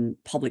in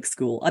public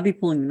school. I'd be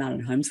pulling them out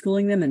and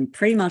homeschooling them, and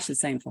pretty much the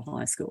same for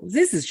high school.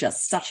 This is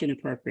just such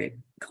inappropriate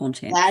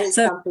content. That is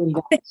something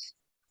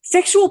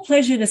sexual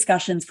pleasure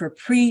discussions for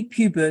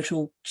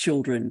prepubertal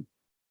children.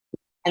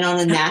 And on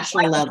a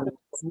national level,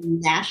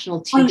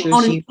 national teachers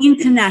on an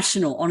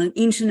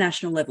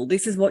international level,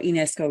 this is what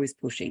UNESCO is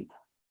pushing.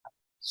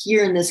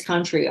 Here in this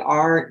country,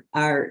 are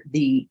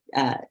the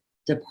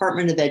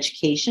Department of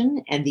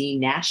Education and the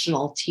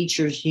national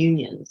teachers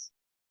unions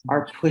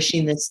are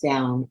pushing this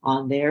down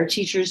on their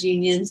teachers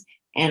unions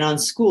and on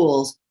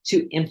schools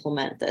to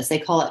implement this. They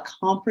call it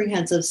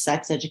comprehensive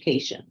sex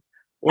education,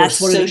 or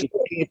social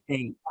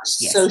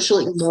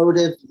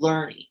emotive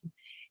learning.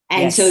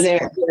 And so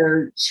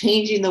they're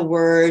changing the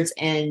words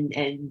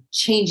and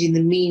changing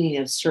the meaning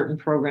of certain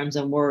programs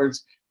and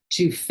words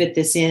to fit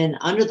this in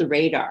under the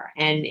radar.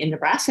 And in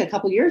Nebraska, a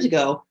couple of years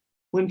ago,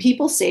 when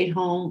people stayed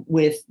home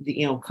with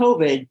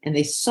COVID and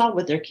they saw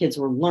what their kids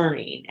were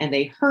learning and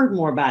they heard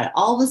more about it,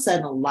 all of a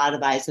sudden a lot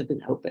of eyes have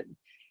been opened.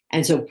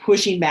 And so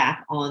pushing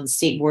back on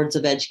state boards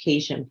of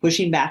education,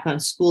 pushing back on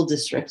school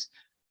districts,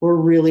 we're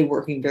really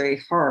working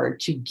very hard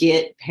to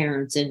get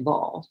parents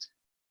involved.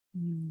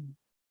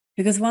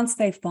 Because once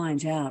they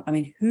find out, I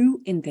mean,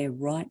 who in their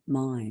right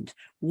mind,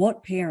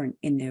 what parent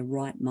in their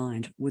right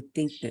mind would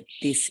think that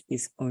this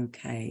is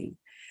okay?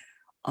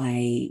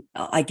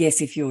 I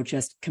guess if you're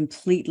just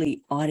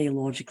completely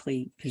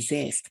ideologically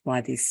possessed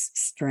by this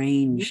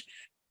strange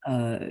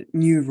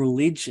new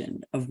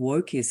religion of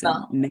wokeism,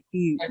 Well,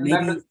 maybe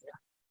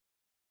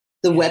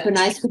the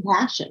weaponized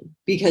compassion,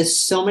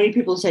 because so many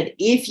people said,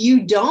 if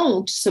you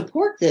don't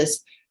support this,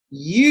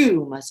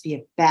 you must be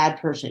a bad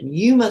person.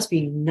 You must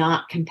be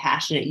not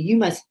compassionate. You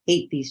must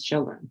hate these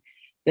children.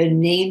 The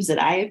names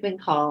that I have been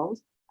called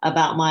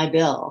about my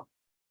bill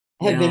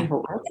have been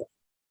horrific.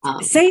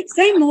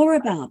 Say more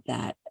about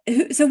that.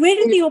 So where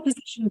did the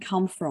opposition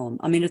come from?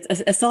 I mean,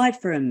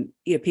 aside from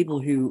people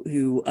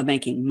who are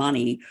making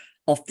money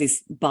off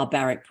this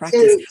barbaric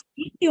practice, where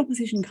did the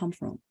opposition come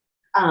from?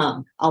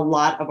 A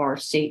lot of our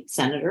state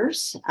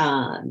senators,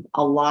 a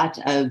lot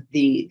of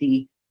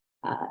the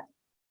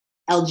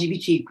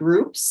LGBT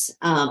groups,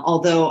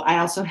 although I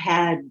also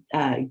had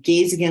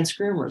Gays Against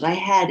Groomers. I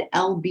had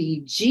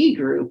LBG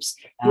groups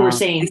who were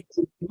saying,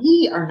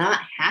 we are not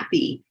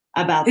happy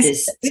about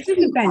this. This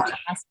is a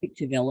fantastic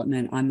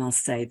development, I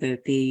must say.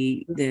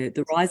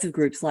 The rise of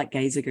groups like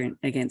Gays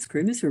Against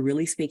Groomers, who are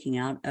really speaking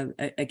out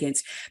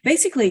against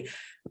basically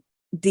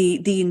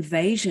the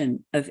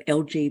invasion of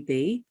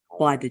LGB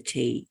by the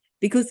T,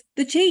 because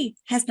the T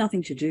has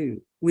nothing to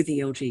do with the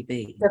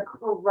LGB. The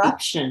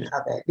corruption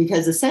of it,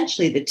 because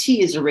essentially the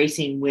T is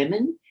erasing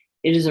women,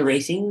 it is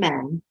erasing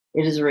men,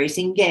 it is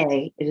erasing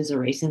gay, it is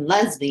erasing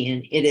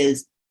lesbian, it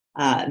is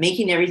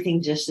making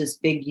everything just this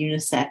big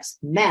unisex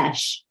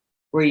mesh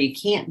where you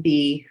can't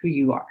be who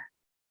you are.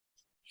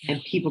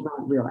 And people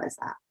don't realize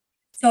that.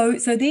 So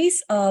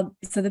these so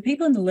the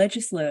people in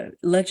the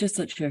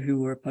legislature who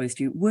were opposed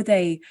to you,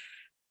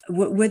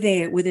 were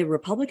there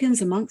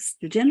Republicans amongst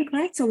the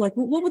Democrats, or like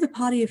what were the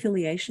party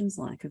affiliations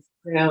like?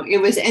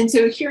 It was, and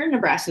so here in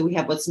Nebraska we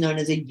have what's known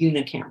as a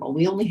unicameral.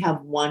 We only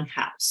have one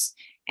house,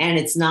 and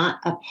it's not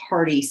a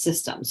party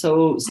system.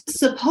 So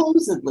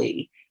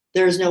supposedly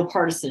there's no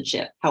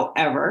partisanship.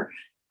 However,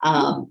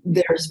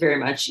 there's very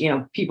much,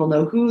 people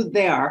know who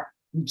they are,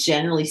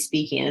 generally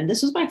speaking. And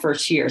this was my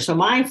first year. So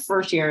my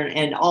first year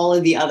and all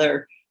of the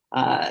other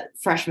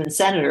freshman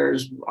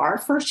senators, our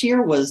first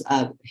year was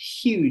a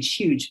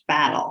huge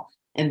battle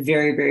and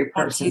very, very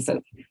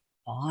partisan.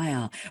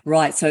 Fire.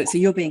 Right. So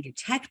you're being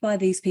attacked by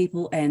these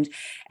people, and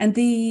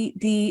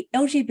the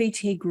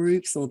LGBT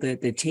groups, or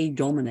the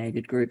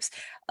T-dominated groups.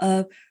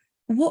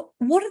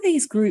 What are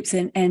these groups,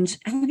 and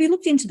have you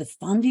looked into the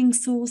funding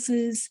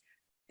sources?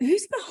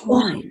 Who's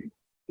behind?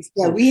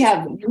 Yeah, we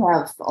have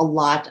a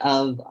lot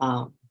of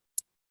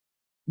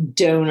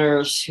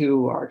donors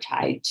who are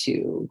tied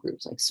to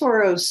groups like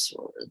Soros,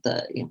 or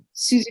the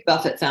Susie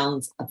Buffett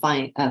funds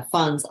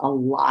a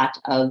lot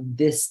of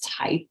this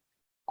type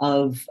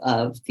of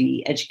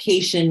the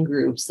education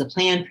groups. The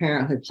Planned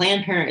Parenthood.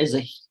 Planned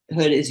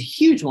Parenthood is a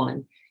huge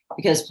one,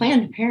 because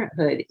Planned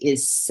Parenthood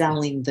is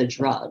selling the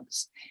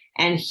drugs.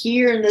 And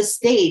here in the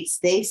States,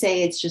 they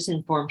say it's just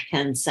informed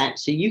consent.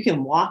 So you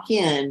can walk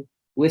in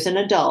with an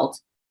adult,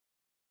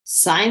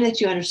 sign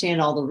that you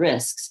understand all the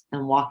risks,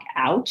 and walk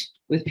out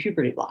with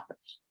puberty blockers,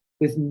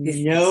 with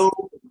no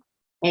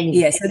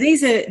anything. Yeah, so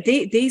these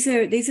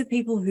are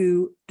people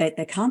who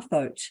they can't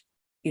vote,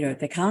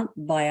 they can't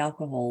buy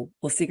alcohol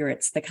or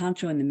cigarettes, they can't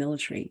join the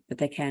military, but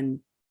they can,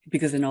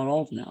 because they're not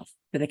old enough,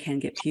 but they can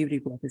get puberty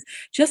blockers.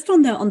 Just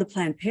on the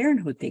Planned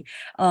Parenthood thing,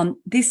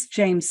 this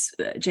James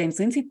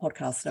Lindsay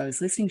podcast that I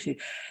was listening to,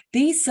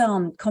 these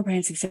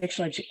comprehensive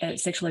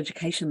sexual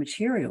education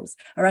materials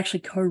are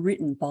actually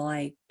co-written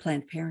by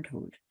Planned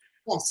Parenthood.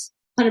 Yes,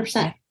 100%.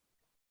 Yeah.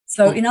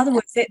 So in other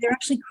words, they're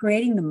actually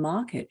creating the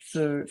market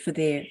for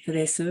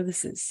their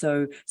services.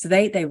 So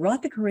they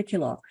write the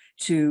curricula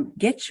to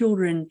get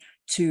children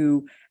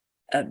to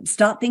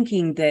start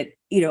thinking that,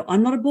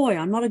 I'm not a boy,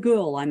 I'm not a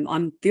girl,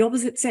 I'm the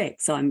opposite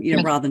sex, I'm,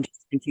 rather than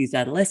just confused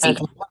adolescent.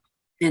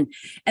 And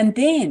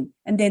then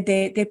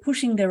they're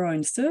pushing their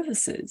own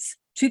services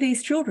to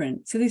these children,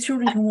 so these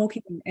children can walk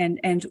in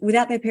and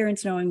without their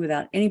parents knowing,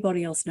 without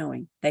anybody else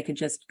knowing, they could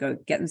just go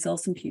get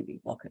themselves some puberty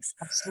blockers.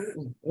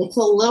 Absolutely. It's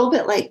a little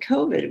bit like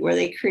COVID, where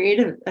they create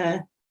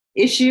a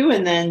issue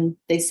and then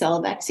they sell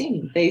a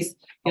vaccine. This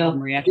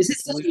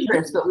is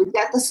dangerous, but we've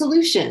got the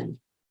solution.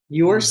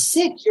 You're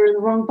sick, you're in the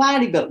wrong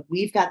body, but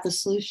we've got the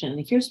solution.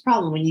 And here's the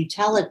problem. When you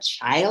tell a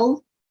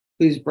child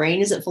whose brain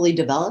isn't fully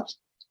developed,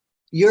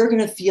 you're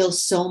going to feel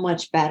so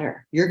much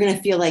better. You're going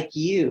to feel like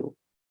you,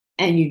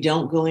 and you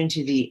don't go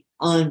into the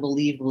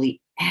unbelievably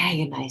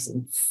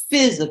agonizing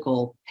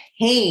physical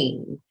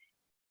pain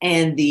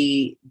and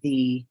the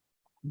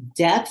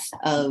depth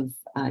of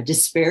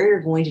despair you're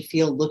going to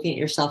feel looking at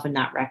yourself and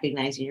not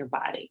recognizing your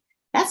body.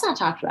 That's not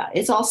talked about.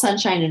 It's all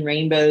sunshine and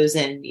rainbows,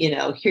 and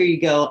here you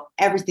go,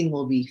 everything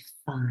will be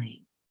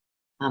fine.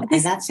 And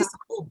that's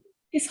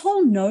this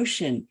whole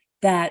notion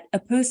that a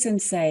person,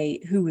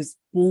 say, who was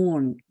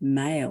born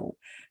male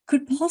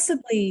could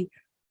possibly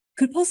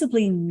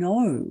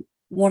know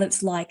what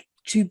it's like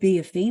to be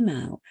a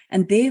female,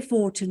 and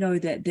therefore to know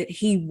that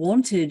he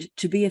wanted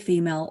to be a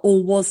female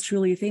or was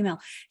truly a female.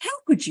 How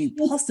could you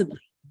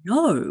possibly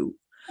know?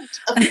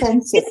 It's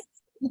offensive.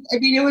 I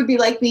mean, it would be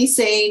like me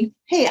saying,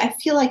 hey, I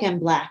feel like I'm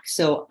Black,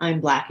 so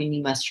I'm Black and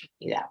you must treat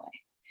me that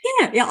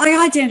way. Yeah,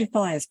 I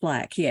identify as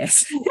Black,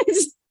 yes.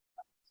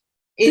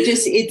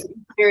 It's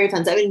very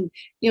offensive. I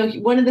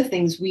mean, one of the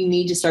things we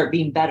need to start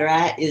being better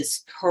at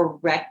is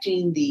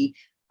correcting the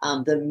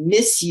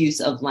misuse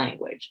of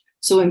language.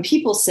 So when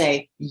people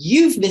say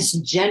you've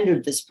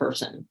misgendered this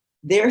person,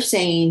 they're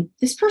saying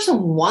this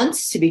person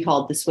wants to be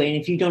called this way,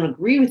 and if you don't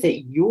agree with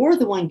it, you're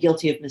the one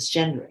guilty of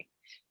misgendering.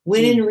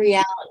 When in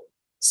reality,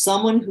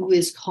 someone who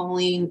is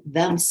calling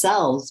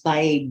themselves by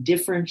a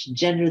different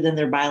gender than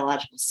their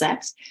biological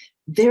sex,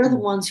 they're the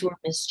ones who are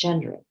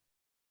misgendering.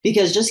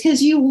 Because just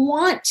because you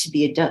want to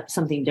be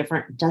something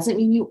different doesn't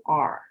mean you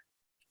are.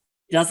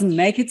 Doesn't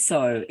make it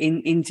so.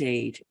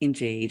 Indeed.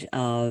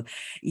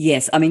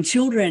 Yes, I mean,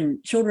 children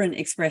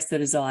express the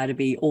desire to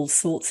be all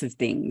sorts of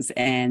things,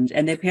 and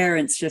their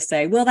parents just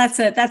say, well, that's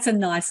a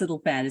nice little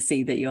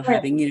fantasy that you're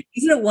having. Isn't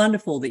it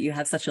wonderful that you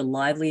have such a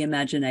lively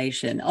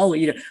imagination? Oh,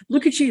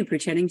 look at you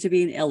pretending to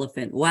be an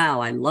elephant.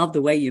 Wow, I love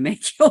the way you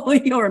make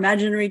your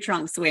imaginary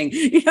trunk swing.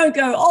 You don't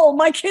go, oh,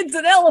 my kid's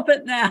an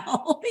elephant now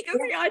because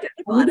he identified.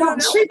 We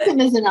don't treat them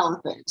as an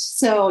elephant.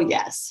 So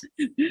yes.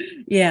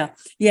 Yeah.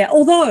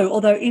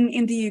 Although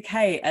in the UK,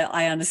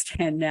 I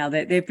understand now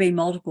that there have been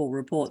multiple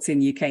reports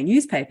in UK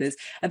newspapers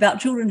about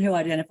children who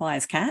identify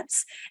as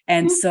cats.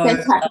 And so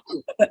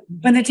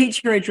when the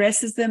teacher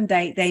addresses them,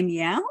 they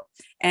meow.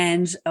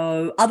 And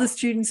other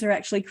students are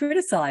actually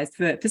criticized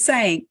for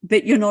saying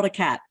that you're not a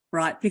cat,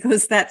 right?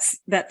 Because that's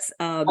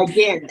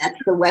again, that's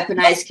the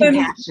weaponized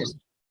compassion.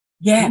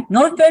 Yeah,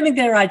 not affirming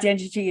their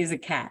identity as a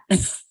cat.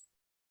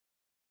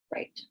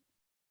 Right.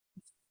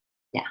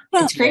 Yeah,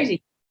 it's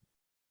crazy.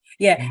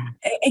 Yeah.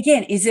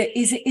 Again, is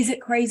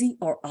it crazy,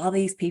 or are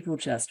these people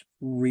just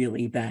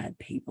really bad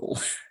people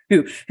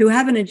who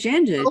have an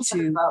agenda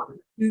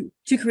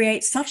to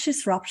create such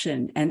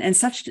disruption and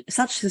such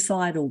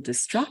societal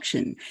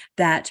destruction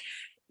that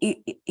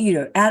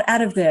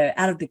out of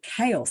the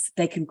chaos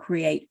they can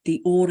create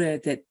the order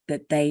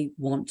that they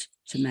want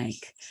to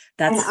make.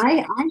 And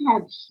I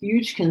have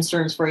huge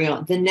concerns for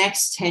the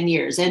next 10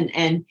 years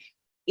and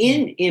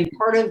in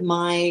part of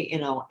my,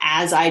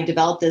 as I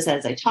developed this,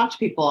 as I talked to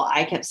people,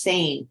 I kept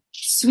saying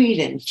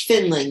Sweden,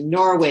 Finland,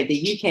 Norway,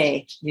 the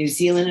UK, New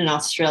Zealand, and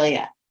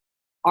Australia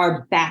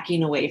are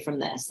backing away from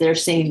this. They're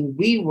saying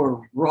we were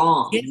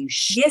wrong.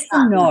 Yes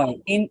and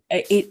no.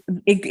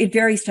 It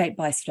varies state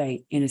by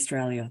state in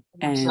Australia.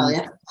 And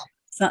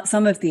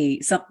some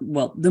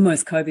the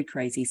most COVID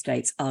crazy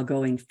states are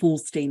going full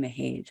steam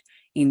ahead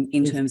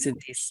in terms of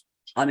this.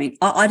 I mean,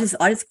 I just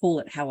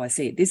call it how I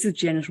see it. This is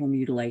genital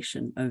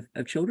mutilation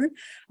of children.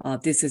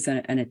 This is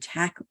an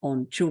attack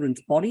on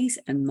children's bodies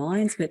and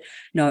minds. But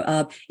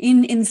no,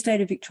 in the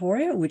state of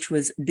Victoria, which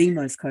was the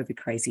most COVID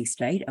crazy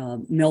state,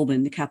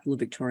 Melbourne, the capital of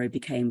Victoria,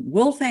 became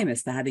world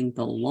famous for having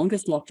the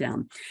longest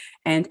lockdown,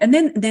 and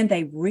then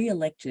they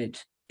re-elected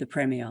the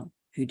premier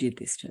who did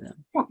this to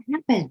them. What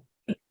happened?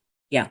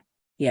 Yeah.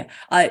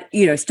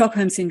 Yeah,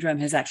 Stockholm syndrome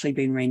has actually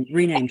been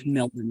renamed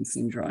Melbourne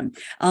syndrome.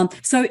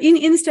 So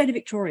in the state of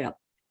Victoria,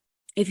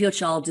 if your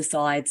child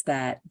decides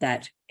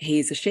that he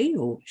is a she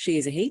or she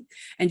is a he,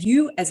 and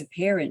you as a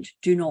parent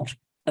do not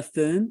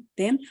affirm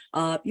them,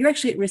 you're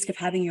actually at risk of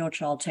having your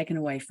child taken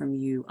away from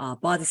you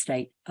by the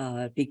state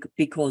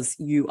because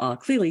you are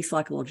clearly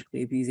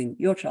psychologically abusing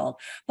your child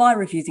by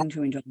refusing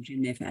to indulge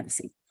in their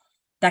fantasy.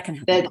 That can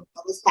happen. That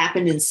has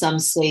happened in some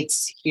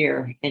states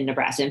here in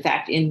Nebraska. In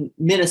fact, in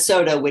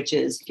Minnesota, which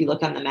is, if you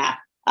look on the map,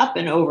 up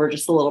and over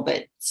just a little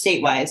bit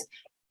state-wise,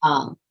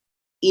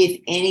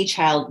 if any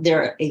child,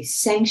 they're a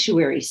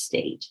sanctuary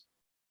state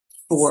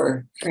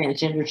for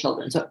transgender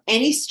children. So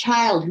any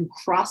child who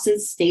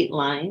crosses state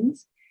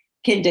lines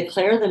can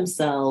declare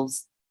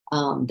themselves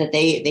that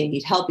they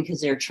need help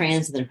because they're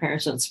trans and their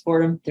parents don't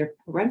support them. Their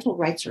parental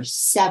rights are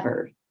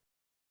severed,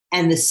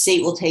 and the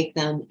state will take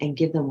them and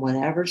give them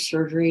whatever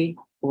surgery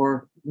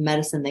or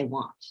medicine they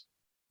want.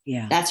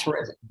 Yeah. That's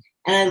horrific.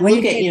 And I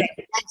look at,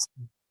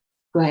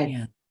 go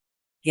ahead.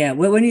 Yeah.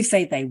 Well, when you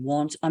say they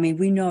want, I mean,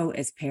 we know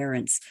as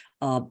parents,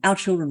 our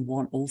children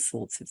want all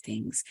sorts of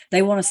things.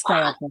 They want to stay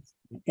up.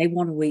 They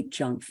want to eat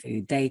junk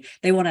food. They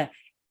want to,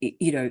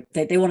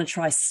 they want to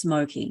try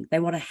smoking. They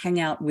want to hang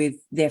out with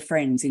their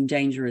friends in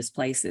dangerous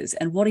places.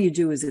 And what do you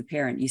do as a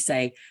parent? You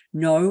say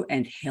no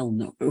and hell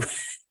no.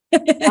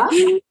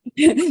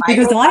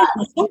 Because I'm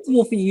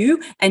responsible for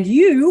you, and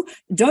you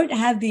don't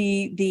have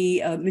the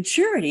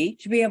maturity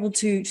to be able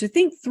to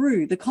think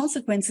through the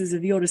consequences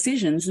of your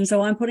decisions. And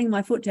so I'm putting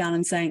my foot down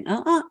and saying,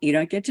 you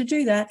don't get to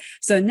do that.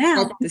 So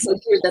now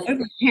you're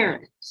the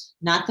parent,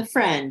 not the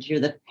friend. You're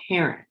the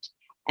parent,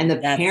 and the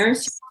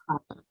parent's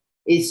job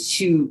is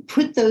to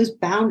put those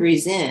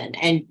boundaries in.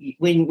 And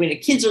when the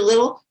kids are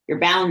little, your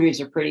boundaries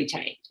are pretty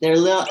tight. They're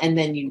little, and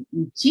then you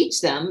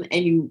teach them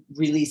and you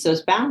release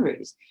those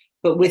boundaries.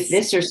 But with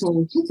this, they're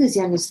saying kids as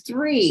young as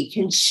 3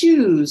 can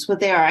choose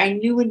what they are. I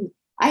knew when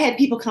I had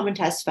people come and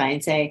testify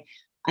and say,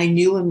 I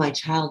knew when my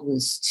child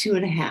was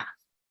 2.5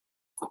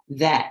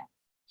 that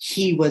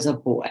he was a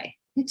boy.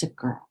 It's a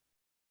girl.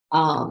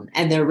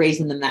 And they're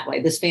raising them that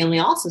way. This family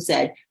also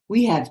said,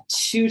 we have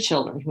 2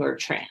 children who are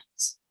trans.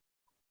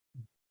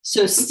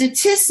 So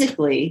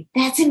statistically,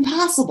 that's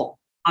impossible.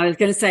 I was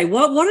going to say,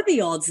 what are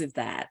the odds of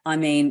that? I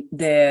mean,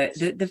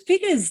 the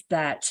figures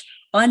that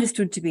I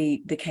understood to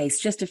be the case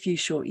just a few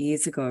short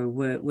years ago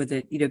were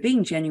that,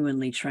 being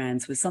genuinely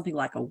trans was something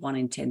like a 1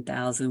 in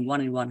 10,000,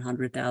 1 in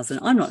 100,000.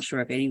 I'm not sure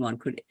if anyone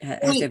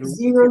has ever.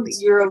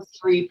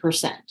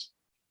 0.003%.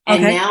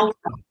 And now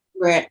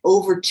we're at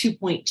over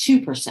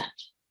 2.2%.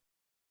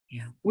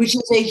 Yeah. Which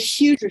is a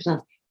huge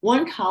percent.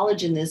 One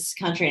college in this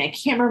country, and I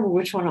can't remember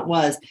which one it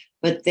was,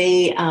 but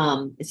they,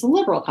 it's a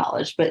liberal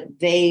college, but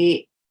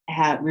they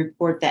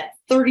report that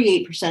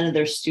 38% of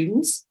their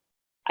students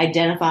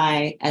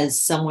identify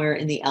as somewhere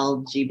in the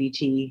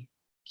LGBTQ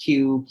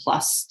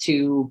plus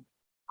 2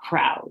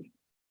 crowd.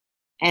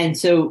 And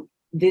so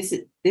this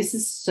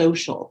is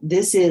social.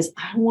 This is,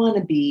 I want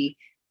to be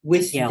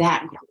with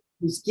that group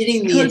who's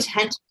getting the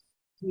attention,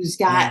 who's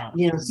got,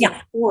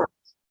 support.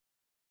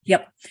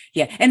 Yep.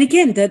 Yeah. And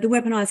again, the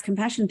weaponized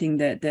compassion thing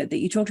that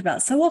you talked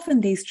about, so often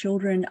these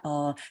children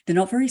they're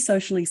not very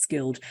socially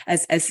skilled.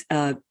 As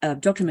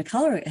Dr.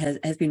 McCullough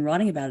has been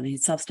writing about in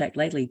his Substack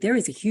lately, there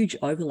is a huge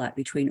overlap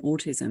between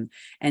autism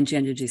and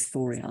gender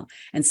dysphoria.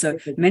 And so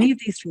many of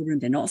these children,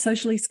 they're not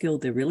socially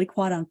skilled. They're really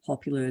quite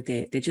unpopular.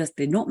 They're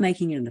not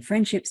making it in the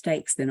friendship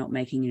stakes. They're not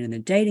making it in the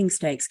dating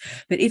stakes.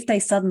 But if they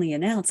suddenly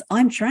announce,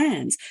 I'm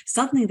trans,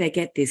 suddenly they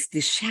get this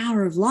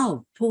shower of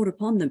love poured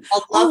upon them.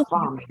 Love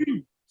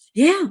bombing.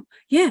 Yeah.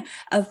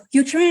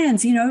 You're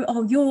trans,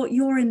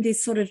 you're in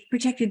this sort of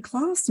protected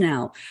class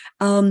now.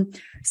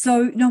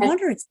 So no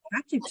wonder it's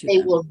attractive to them.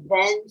 They will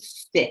then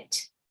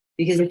fit,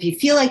 because if you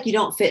feel like you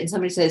don't fit and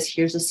somebody says,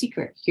 here's a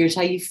secret, here's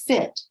how you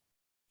fit,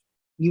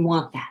 you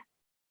want that.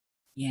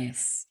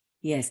 Yes.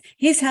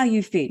 Here's how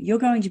you fit. You're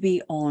going to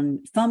be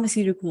on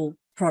pharmaceutical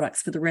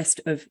products for the rest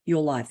of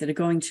your life that are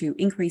going to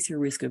increase your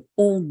risk of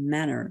all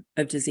manner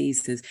of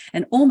diseases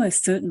and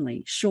almost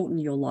certainly shorten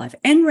your life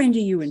and render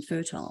you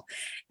infertile.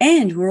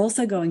 And we're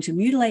also going to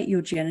mutilate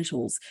your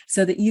genitals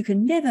so that you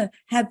can never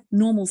have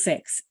normal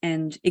sex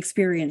and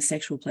experience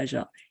sexual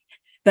pleasure.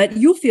 But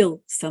you'll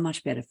feel so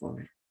much better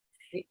for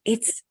it.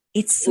 It's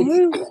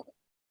so,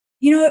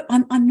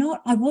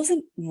 I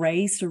wasn't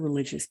raised a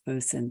religious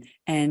person,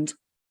 and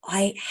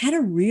I had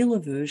a real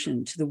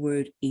aversion to the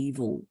word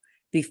evil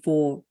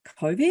before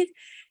COVID.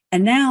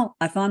 And now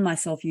I find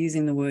myself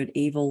using the word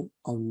evil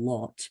a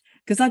lot,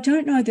 because I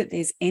don't know that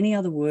there's any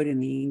other word in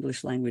the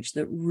English language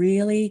that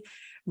really,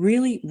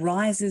 really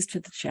rises to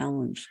the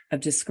challenge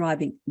of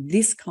describing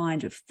this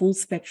kind of full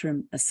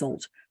spectrum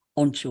assault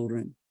on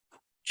children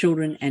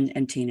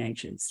and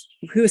teenagers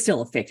who are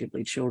still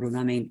effectively children.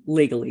 I mean,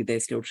 legally, they're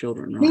still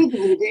children, right?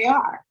 Legally, they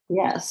are.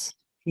 Yes.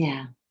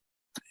 Yeah.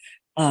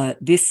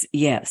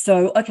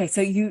 So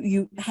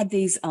you had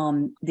these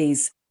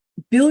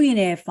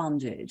billionaire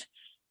funded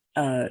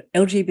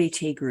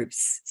LGBT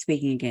groups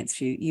speaking against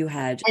you. You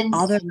had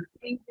other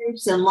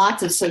groups and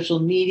lots of social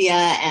media,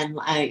 and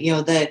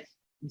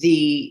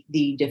the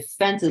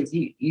defenses.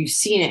 You've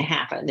seen it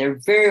happen. They're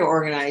very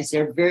organized.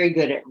 They're very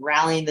good at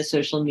rallying the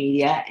social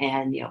media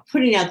and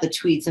putting out the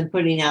tweets and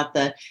putting out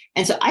and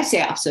so I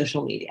stay off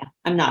social media.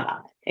 I'm not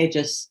on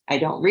it. I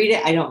don't read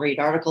it. I don't read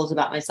articles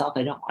about myself.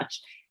 I don't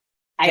watch.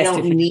 I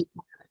don't need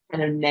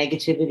kind of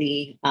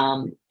negativity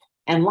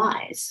and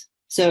lies.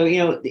 So,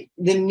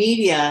 the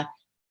media,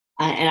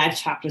 and I've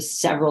talked with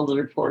several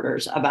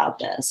reporters about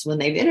this when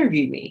they've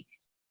interviewed me.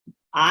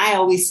 I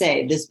always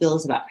say this bill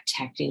is about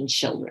protecting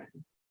children.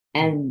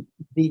 And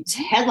the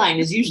headline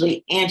is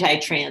usually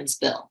anti-trans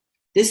bill.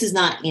 This is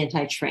not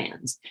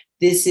anti-trans.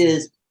 This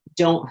is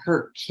don't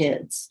hurt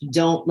kids.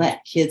 Don't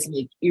let kids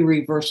make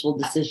irreversible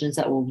decisions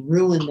that will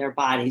ruin their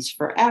bodies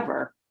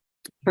forever.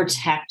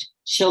 Protect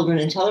children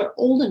until they're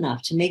old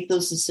enough to make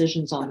those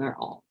decisions on their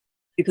own.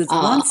 Because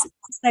once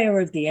they are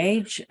of the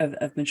age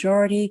of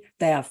majority,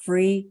 they are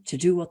free to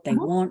do what they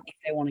want. If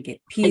they want to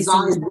get piercings, as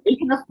long as they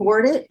can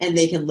afford it and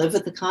they can live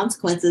with the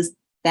consequences,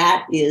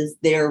 that is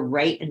their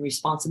right and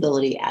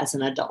responsibility as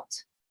an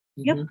adult.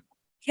 Yep. Mm-hmm.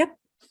 Yep.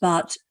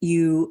 But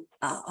you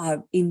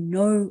are in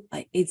no.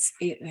 It's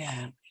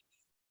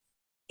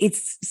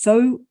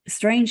so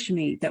strange to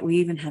me that we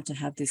even have to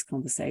have this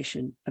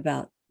conversation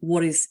about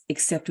what is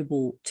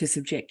acceptable to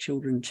subject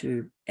children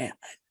to.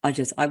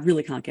 I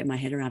really can't get my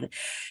head around it.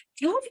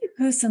 How have you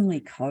personally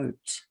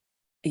coped?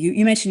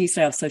 You mentioned you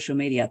stay off social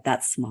media.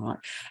 That's smart.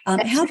 How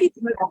have you?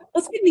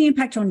 What's been the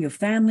impact on your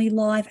family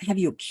life? Have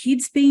your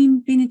kids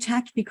been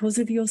attacked because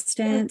of your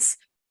stance?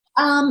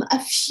 I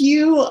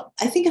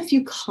think a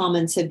few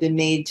comments have been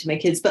made to my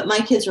kids, but my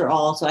kids are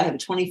all, so I have a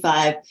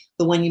 25,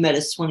 the one you met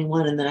is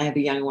 21, and then I have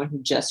a young one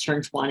who just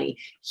turned 20.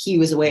 He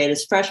was away at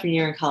his freshman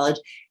year in college,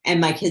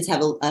 and my kids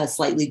have a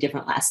slightly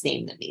different last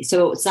name than me.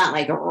 So it's not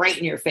like right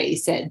in your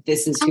face said,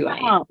 this is who I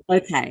am.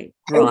 Okay.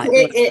 Right.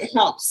 It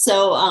helps.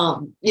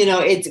 So,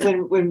 it's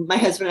when my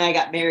husband and I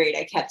got married,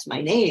 I kept my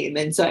name.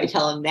 And so I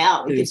tell him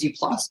now it gives you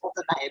plausible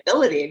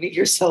deniability. I mean,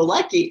 you're so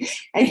lucky.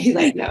 And he's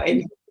like, no,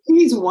 and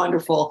he's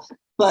wonderful.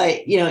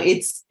 But,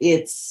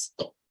 it's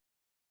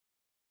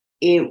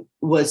it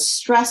was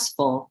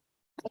stressful,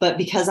 but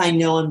because I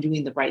know I'm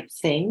doing the right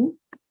thing,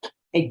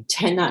 I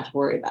tend not to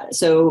worry about it.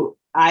 So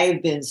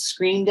I've been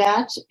screamed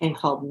at and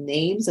called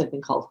names. I've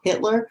been called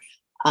Hitler.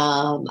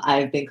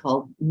 I've been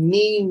called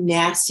mean,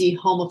 nasty,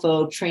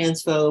 homophobe,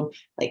 transphobe,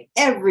 like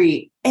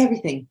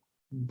everything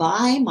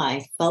by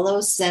my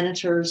fellow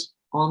senators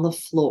on the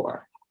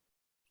floor.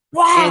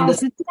 Wow,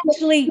 so it's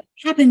actually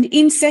happened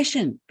in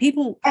session.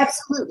 People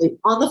absolutely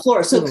on the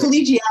floor. So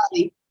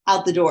collegiality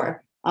out the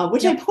door,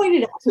 which I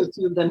pointed out to a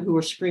few of them who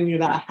were screaming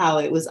about how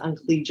it was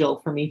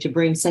uncollegial for me to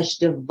bring such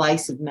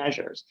divisive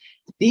measures.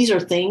 These are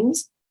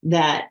things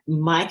that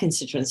my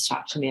constituents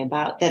talk to me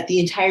about, that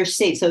the entire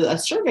state. So a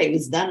survey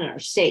was done in our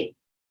state.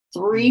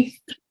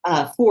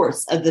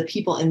 3/4 of the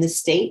people in this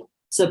state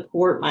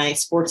support my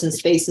sports and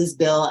spaces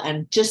bill,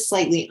 and just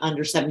slightly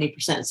under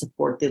 70%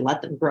 support the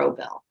Let Them Grow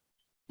bill.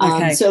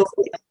 So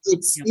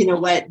it's, you know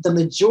what, the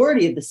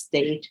majority of the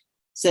state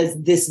says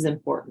this is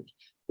important.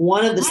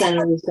 One of the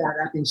senators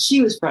got up and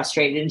she was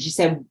frustrated and she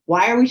said,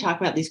 why are we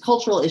talking about these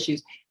cultural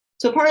issues?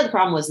 So part of the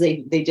problem was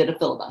they did a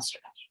filibuster,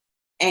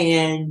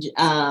 and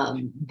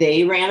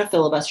they ran a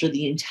filibuster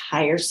the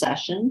entire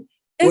session.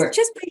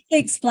 Just briefly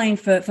explain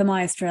for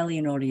my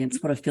Australian audience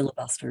what a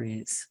filibuster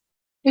is.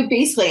 So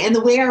basically, and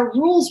the way our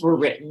rules were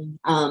written,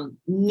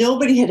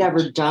 nobody had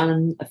ever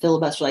done a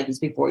filibuster like this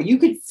before. You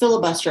could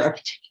filibuster a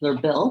particular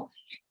bill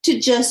to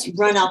just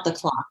run out the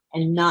clock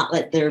and not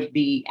let there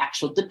be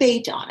actual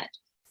debate on it.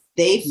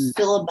 They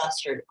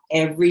filibustered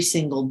every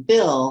single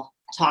bill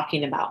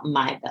talking about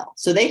my bill.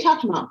 So they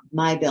talked about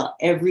my bill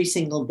every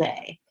single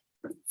day,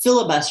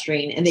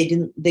 filibustering, and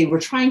they were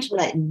trying to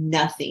let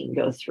nothing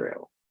go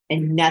through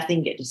and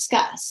nothing get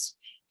discussed.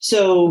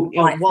 So, you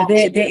know,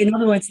 in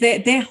other words,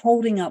 they're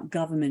holding up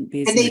government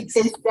business. And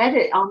they said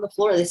it on the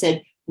floor. They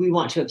said, we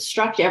want to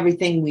obstruct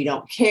everything. We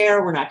don't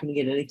care. We're not going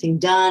to get anything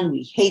done.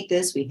 We hate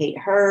this. We hate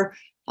her.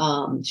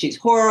 She's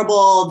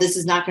horrible. This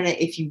is not going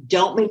to, if you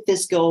don't make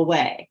this go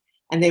away.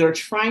 And they were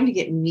trying to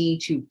get me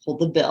to pull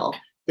the bill.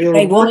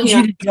 They wanted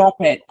you to drop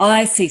it.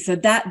 I see. So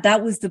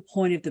that was the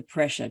point of the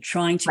pressure,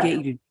 trying to get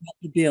you to drop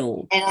the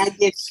bill. And I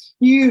give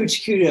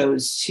huge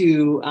kudos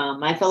to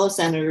my fellow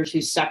senators who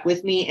stuck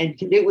with me, and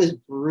it was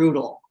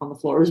brutal on the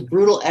floor. It was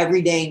brutal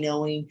every day,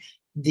 knowing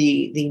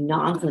the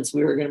nonsense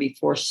we were going to be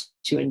forced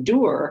to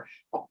endure.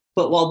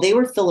 But while they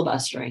were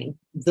filibustering,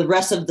 the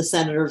rest of the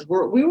senators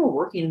we were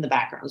working in the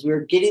backgrounds. We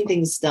were getting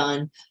things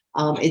done.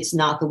 It's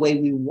not the way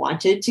we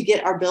wanted to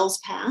get our bills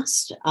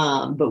passed,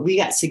 but we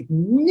got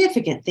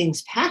significant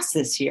things passed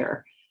this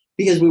year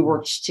because we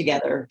worked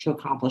together to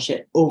accomplish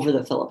it over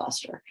the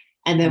filibuster.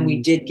 And then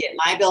we did get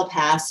my bill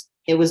passed.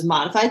 It was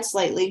modified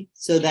slightly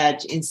so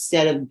that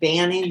instead of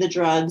banning the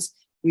drugs,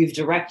 we've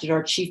directed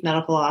our chief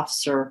medical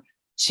officer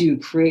to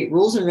create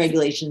rules and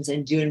regulations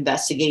and do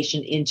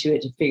investigation into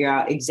it to figure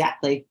out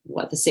exactly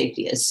what the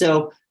safety is.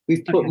 So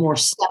we've put more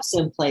steps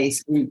in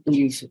place.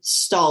 We've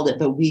stalled it,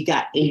 but we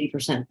got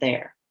 80%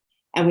 there.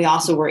 And we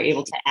also were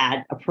able to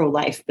add a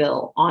pro-life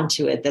bill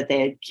onto it that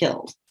they had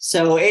killed.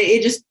 So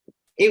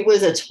it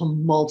was a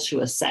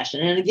tumultuous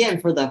session. And again,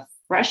 for the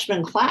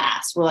freshman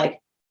class, we're like,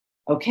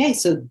 okay,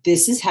 so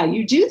this is how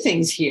you do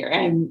things here.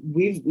 And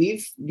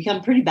we've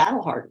become pretty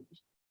battle hardened.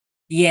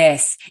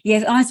 Yes.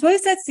 I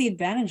suppose that's the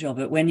advantage of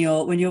it. When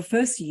your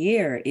first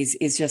year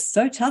is just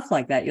so tough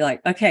like that, you're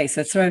like, okay,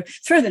 so throw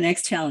the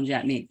next challenge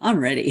at me. I'm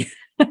ready.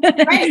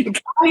 Right. It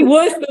can't be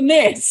worse than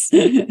this.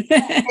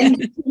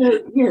 And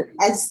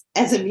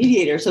as a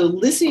mediator, so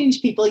listening to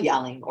people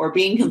yelling or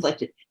being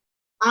conflicted,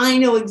 I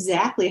know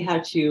exactly how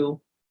to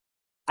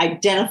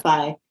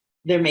identify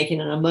they're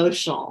making an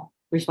emotional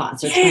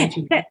response. Thank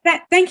you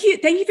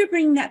for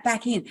bringing that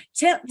back in.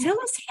 Tell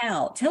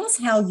us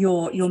how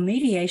your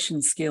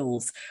mediation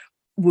skills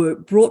were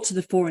brought to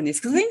the fore in this,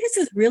 because I think this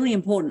is really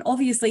important.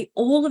 Obviously,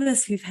 all of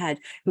us who've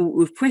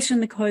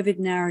questioned the COVID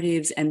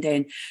narratives, and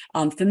then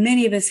for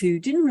many of us who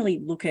didn't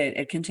really look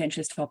at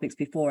contentious topics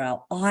before,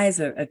 our eyes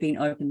have been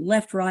opened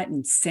left, right,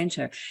 and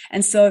center.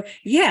 And so,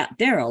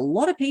 there are a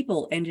lot of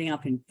people ending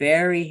up in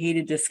very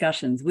heated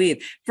discussions with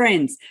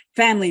friends,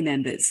 family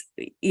members,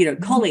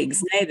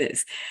 colleagues,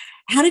 neighbors.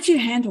 How did you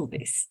handle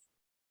this?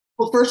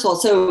 Well, first of all,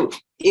 so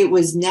it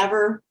was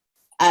never,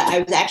 I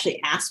was actually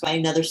asked by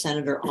another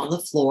senator on the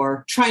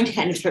floor, trying to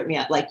kind of trip me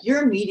up, like,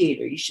 you're a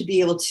mediator, you should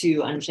be able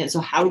to understand. So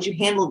how would you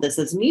handle this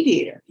as a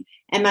mediator?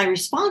 And my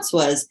response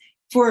was,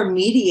 for a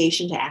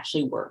mediation to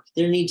actually work,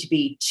 there need to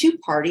be two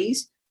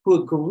parties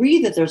who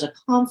agree that there's a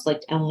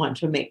conflict and want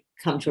to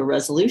come to a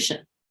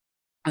resolution.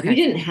 Okay.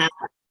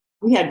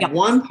 We had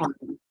one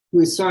party who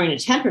was throwing a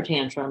temper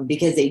tantrum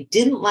because they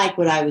didn't like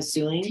what I was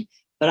doing,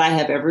 but I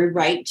have every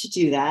right to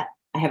do that.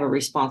 I have a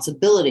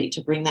responsibility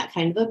to bring that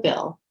kind of a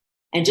bill.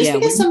 And just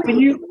because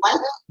somebody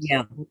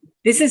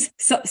this is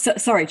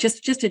sorry,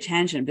 just a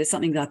tangent, but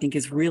something that I think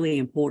is really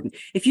important.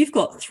 If you've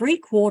got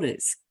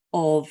 3/4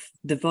 of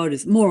the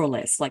voters, more or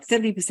less, like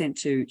 70%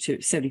 to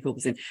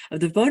 74% of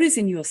the voters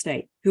in your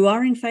state who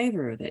are in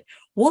favor of it,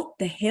 what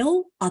the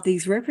hell are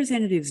these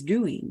representatives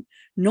doing?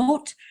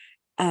 Not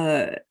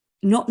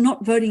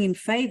not voting in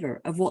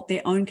favor of what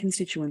their own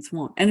constituents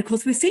want. And of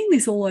course, we're seeing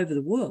this all over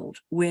the world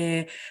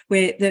where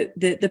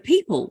the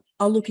people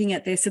are looking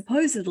at their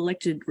supposed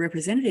elected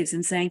representatives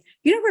and saying,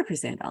 you don't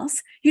represent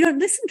us, you don't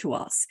listen to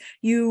us,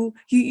 you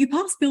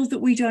pass bills that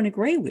we don't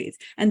agree with.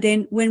 And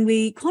then when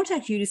we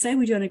contact you to say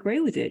we don't agree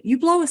with it, you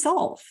blow us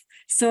off.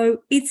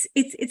 So it's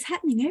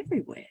happening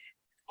everywhere.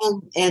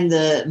 And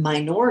the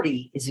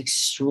minority is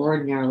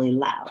extraordinarily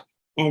loud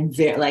and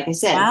very, like I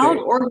said, Loud, very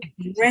organized,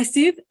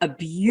 aggressive,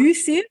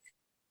 abusive.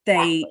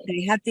 They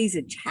have these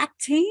attack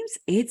teams.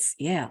 It's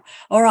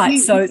all right.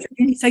 So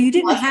you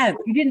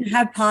didn't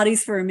have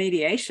parties for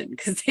remediation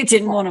because they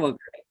didn't want to agree.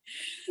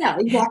 Yeah,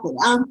 exactly.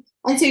 And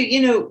so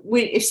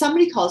if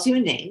somebody calls you a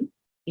name,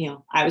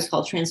 I was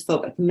called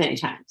transphobic many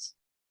times.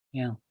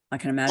 Yeah, I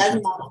can imagine.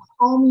 Doesn't matter,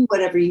 call me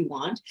whatever you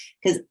want,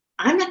 because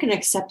I'm not going to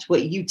accept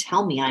what you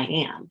tell me I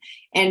am.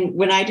 And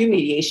when I do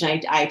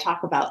mediation, I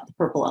talk about the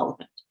purple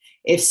elephant.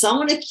 If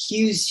someone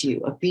accused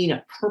you of being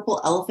a purple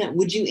elephant,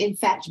 would you in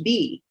fact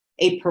be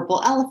a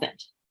purple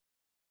elephant?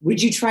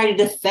 Would you try to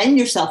defend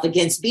yourself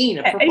against being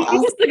a purple elephant?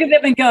 You just look at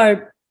them and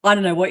go, I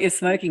don't know what you're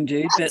smoking,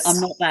 dude, but I'm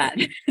not that.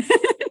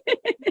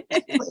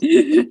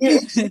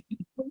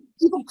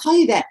 People call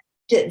you that.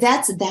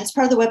 That's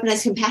part of the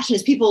weaponized compassion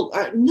is people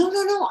are,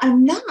 no,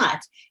 I'm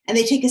not. And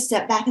they take a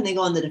step back and they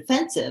go on the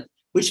defensive,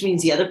 which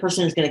means the other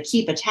person is going to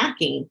keep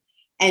attacking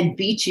and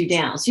beat you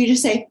down. So you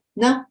just say,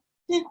 no,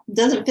 it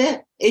doesn't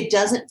fit. It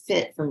doesn't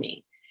fit for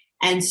me.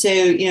 And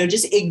so,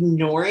 just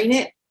ignoring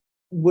it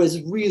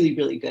was really,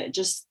 really good.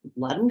 Just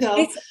let them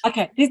go.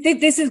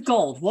 This is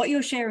gold. What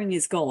you're sharing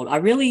is gold. I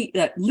really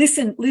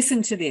listen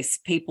to this,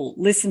 people.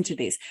 Listen to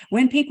this.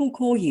 When people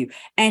call you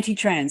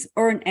anti-trans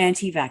or an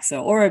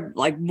anti-vaxxer or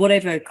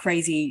whatever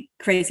crazy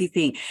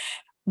thing,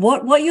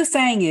 what you're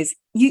saying is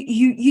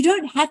you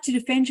don't have to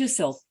defend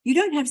yourself. You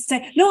don't have to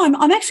say, no,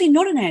 I'm actually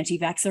not an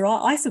anti-vaxxer.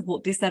 I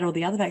support this, that, or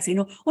the other vaccine.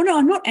 Or no,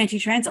 I'm not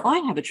anti-trans. I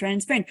have a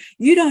trans friend.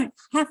 You don't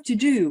have to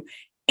do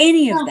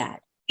any of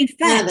that. In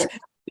fact,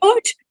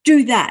 don't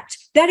do that.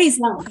 That is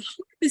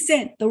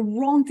 100% the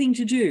wrong thing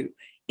to do.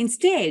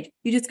 Instead,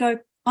 you just go,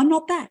 I'm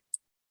not that.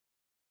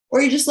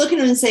 Or you just look at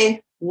them and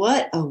say,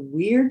 what a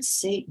weird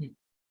statement.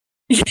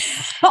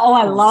 Oh,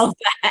 I love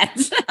that.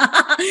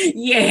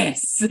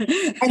 Yes. And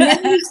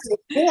then you say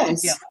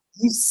this,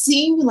 you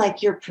seem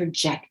like you're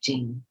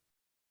projecting.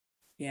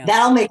 Yeah.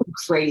 That'll make them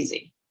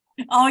crazy.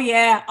 Oh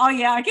yeah,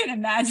 I can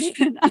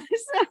imagine.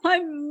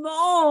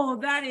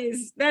 That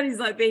is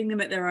like beating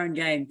them at their own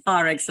game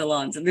par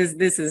excellence.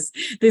 This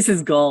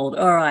is gold.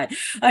 All right,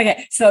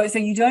 okay. So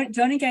you don't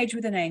engage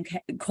with the name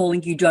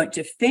calling. You don't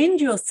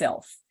defend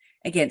yourself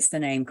against the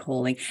name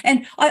calling.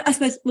 And I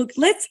suppose, look,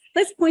 let's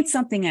point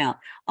something out.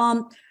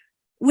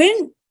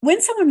 When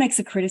someone makes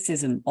a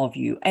criticism of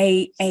you,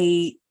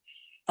 a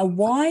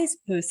wise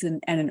person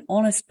and an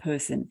honest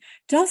person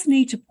does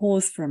need to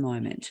pause for a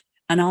moment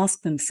and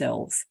ask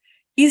themselves,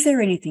 is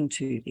there anything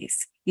to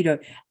this?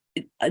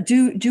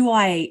 Do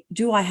I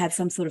have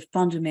some sort of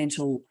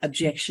fundamental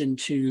objection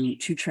to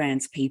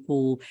trans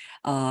people?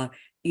 Am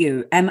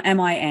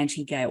I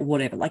anti-gay or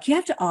whatever? You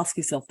have to ask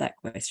yourself that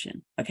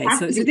question. Okay,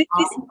 so this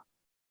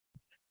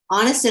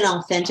honest and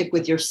authentic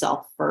with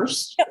yourself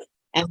first. Yep.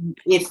 And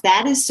if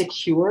that is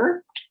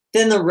secure,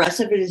 then the rest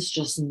of it is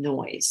just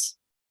noise.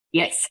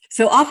 Yes.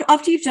 So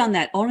after you've done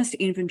that honest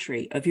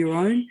inventory of your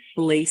own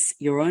beliefs,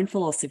 your own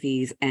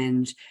philosophies,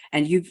 and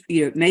you've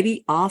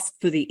maybe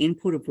asked for the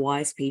input of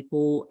wise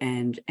people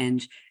and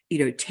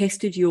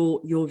tested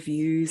your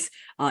views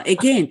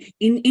again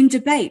in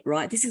debate,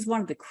 right? This is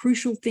one of the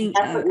crucial things.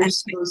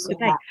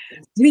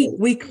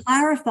 We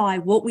clarify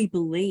what we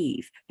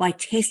believe by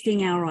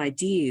testing our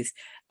ideas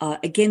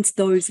against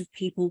those of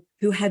people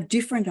who have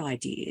different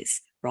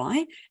ideas,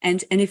 right?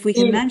 And if we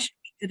can manage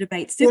the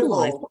debate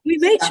civilized, we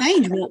may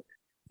change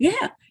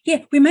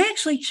we may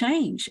actually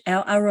change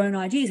our own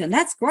ideas, and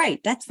that's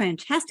great. That's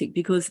fantastic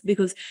because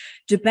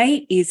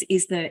debate is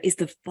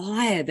the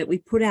fire that we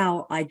put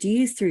our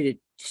ideas through to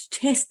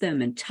test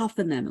them and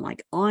toughen them,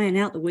 like iron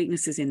out the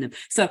weaknesses in them.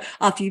 So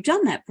after you've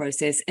done that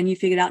process and you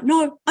figured out,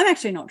 no, I'm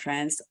actually not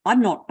trans,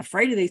 I'm not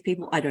afraid of these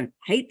people, I don't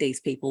hate these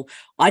people,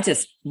 I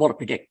just want to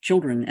protect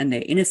children and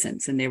their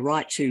innocence and their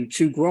right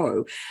to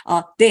grow,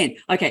 then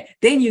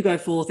you go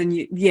forth and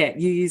you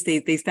use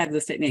these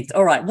fabulous techniques.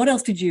 All right, what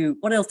else did you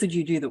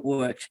do that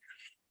worked?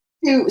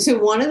 So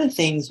one of the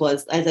things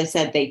was, as I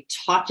said, they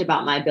talked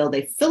about my bill.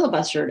 They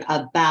filibustered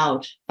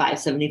about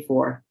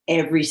 574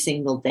 every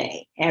single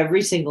day,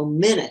 every single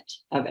minute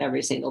of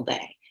every single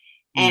day.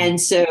 And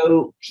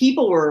so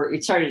people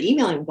started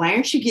emailing, why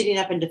aren't you getting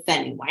up and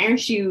defending? Why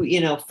aren't you,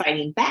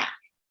 fighting back?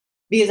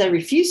 Because I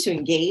refused to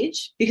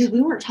engage because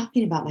we weren't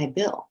talking about my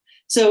bill.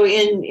 So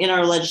in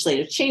our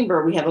legislative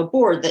chamber, we have a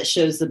board that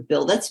shows the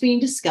bill that's being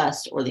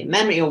discussed or the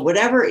amendment or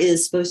whatever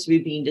is supposed to be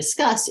being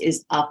discussed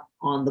is up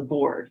on the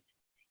board.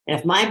 And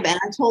I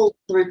told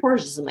the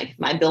reporters, I'm like, if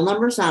my bill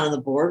number is not on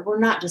the board, we're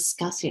not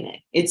discussing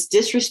it. It's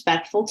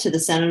disrespectful to the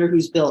senator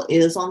whose bill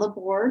is on the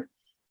board,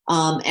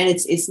 and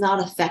it's not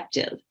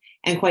effective.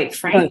 And quite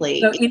frankly,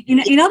 so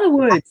in other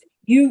words,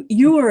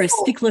 you were a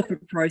stickler for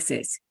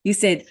process. You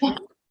said,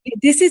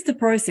 this is the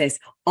process.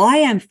 I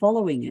am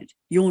following it.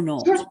 You're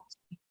not. Sure. So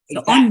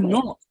Exactly. I'm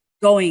not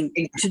going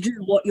to do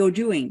what you're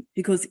doing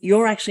because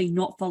you're actually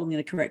not following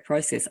the correct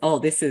process. Oh,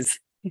 this is.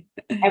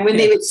 And when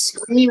they would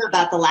scream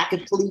about the lack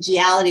of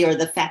collegiality or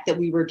the fact that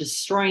we were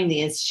destroying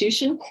the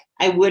institution,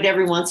 I would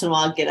every once in a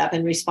while get up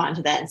and respond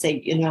to that and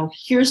say,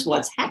 here's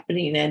what's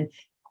happening. And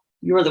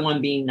you're the one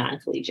being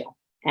non-collegial.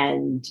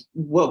 And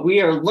what we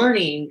are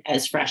learning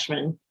as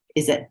freshmen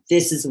is that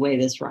this is the way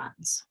this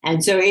runs.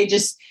 And so it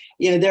just,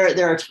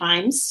 there are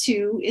times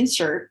to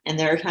insert and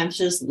there are times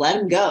to just let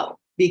them go,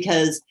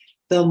 because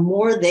the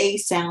more they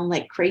sound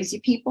like crazy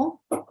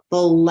people,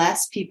 the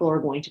less people are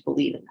going to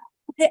believe in them.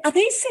 Are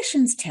these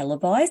sessions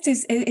televised?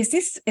 Is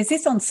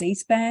this on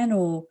C-SPAN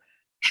or?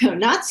 No,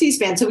 not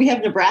C-SPAN. So we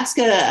have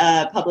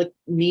Nebraska Public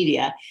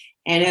Media,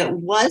 and it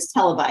was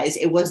televised.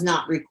 It was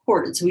not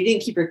recorded. So we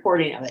didn't keep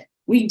recording of it.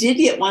 We did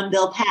get one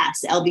bill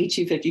passed, LB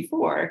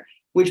 254,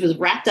 which was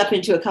wrapped up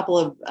into a couple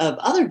of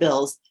other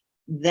bills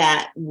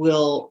that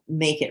will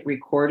make it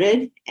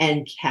recorded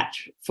and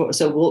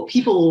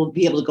people will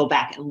be able to go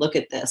back and look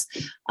at this.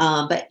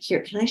 But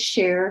here, can I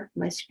share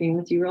my screen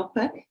with you real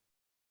quick?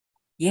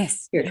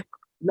 Yes. Here.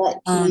 Do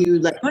I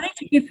need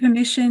to give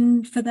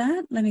permission for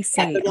that? Let me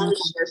see. Yeah, go down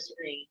to share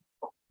screen.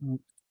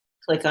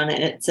 Click on it.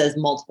 And it says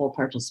multiple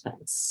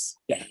participants.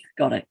 Yeah,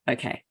 got it.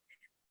 Okay.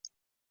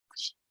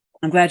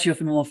 I'm glad you're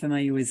more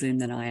familiar with Zoom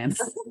than I am.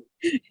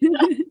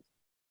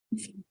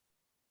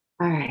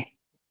 All right.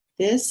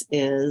 This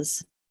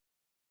is.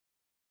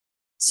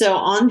 So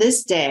on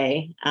this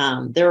day,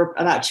 there were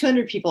about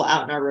 200 people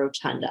out in our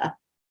rotunda,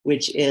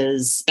 which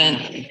is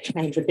kind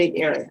of a big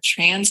area.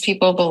 Trans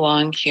people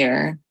belong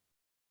here.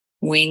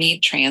 We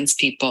need trans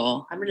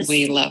people.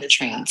 We love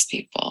trans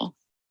people.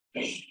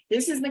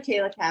 This is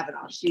Michaela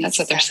Kavanaugh. That's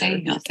what they're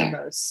saying out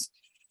there.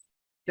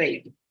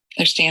 Great.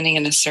 They're standing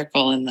in a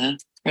circle in the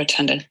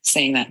rotunda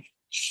saying that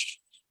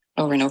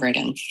over and over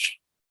again.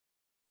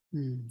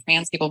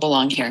 Trans people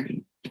belong here.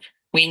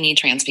 We need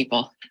trans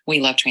people. We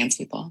love trans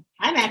people.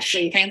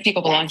 Trans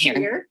people belong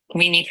here.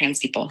 We need trans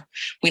people.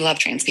 We love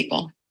trans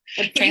people.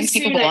 Trans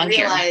people belong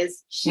here.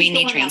 We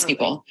need trans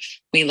people.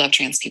 We love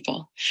trans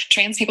people.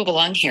 Trans people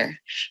belong here.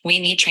 We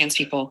need trans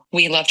people.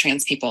 We love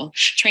trans people.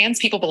 Trans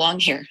people belong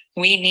here.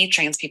 We need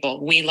trans people.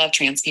 We love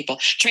trans people.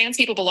 Trans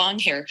people belong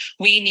here.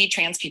 We need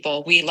trans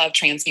people. We love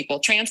trans people.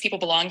 Trans people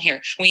belong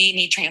here. We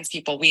need trans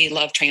people. We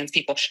love trans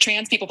people.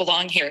 Trans people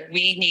belong here.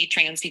 We need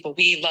trans people.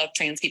 We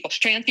love trans people.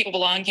 Trans people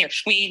belong here.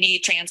 We need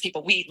trans people. We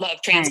love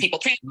trans people.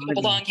 Trans people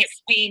belong here.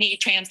 We need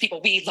trans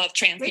people. We love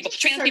trans people.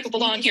 Trans people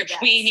belong here.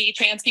 We need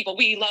trans people. We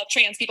love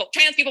trans people.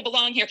 Trans people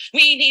belong here.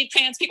 We need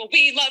trans people. We love trans people. Trans people belong here. We need trans people.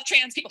 We love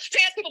trans people.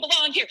 Trans people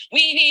belong here.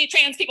 We need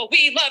trans people.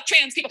 We love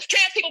trans people.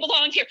 Trans people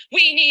belong here.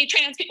 We need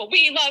trans people.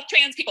 We love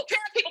trans people.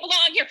 Trans people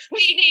belong here.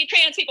 We need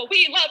trans people.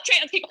 We love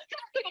trans people. Trans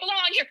people belong here.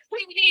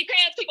 We need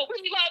trans people.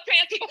 We love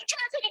trans people.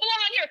 Trans people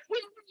belong here. We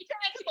need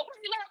trans people. We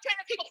love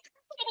trans people.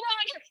 People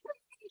belong here. We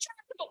need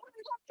trans people. We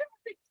love trans people. Trans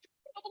people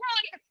belong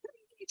here. We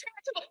need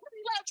trans people. We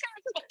love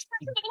trans people.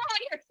 Trans people belong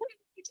here. We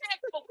need trans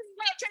people. We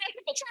love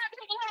trans people. Trans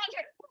people belong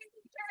here. We need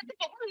trans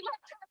people. We love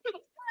trans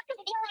people.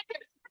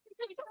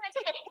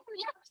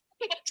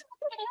 Trans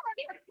people belong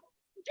here.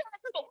 Trans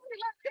people. We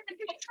love trans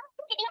people. Trans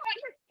people belong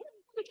here. We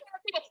need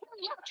trans people. We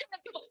love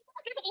trans people.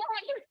 Trans people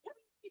belong here. We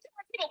need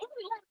trans people.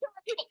 We love trans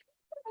people.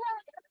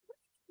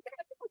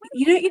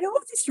 You know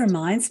what this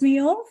reminds me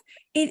of?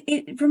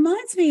 It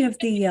reminds me of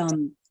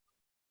the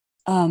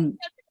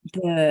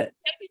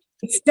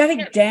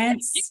ecstatic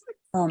dance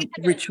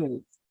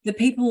ritual that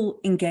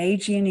people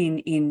engage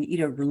in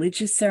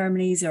religious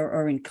ceremonies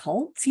or in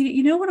cults.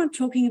 You know what I'm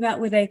talking about,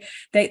 where they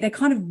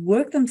kind of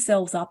work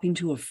themselves up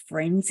into a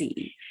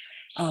frenzy.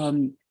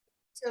 So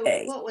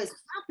what was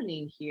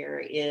happening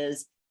here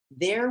is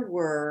there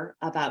were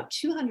about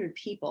 200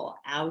 people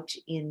out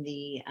in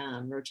the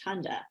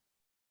rotunda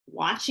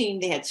watching.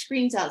 They had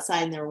screens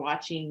outside and they were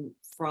watching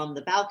from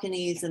the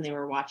balconies and they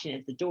were watching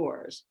at the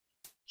doors.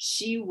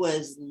 She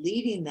was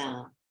leading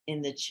them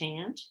in the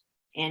chant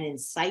and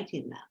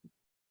inciting them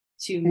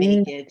to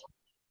make it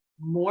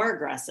more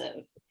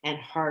aggressive and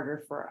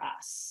harder for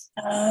us.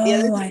 The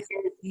other thing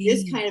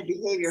is, this kind of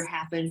behavior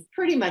happened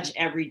pretty much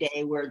every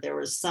day where there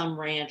was some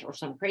rant or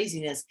some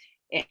craziness.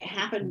 It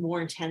happened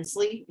more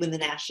intensely when the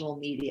national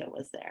media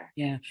was there.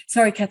 Yeah.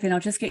 Sorry, Kathleen, I'll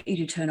just get you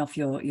to turn off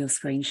your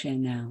screen share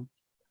now.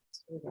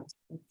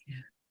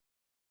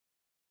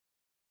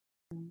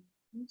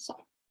 So,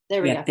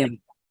 there we go. There we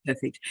go.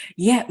 Perfect.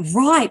 Yeah,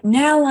 right.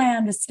 Now I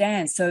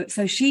understand. So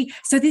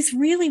this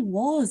really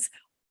was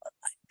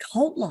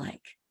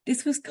cult-like.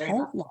 This was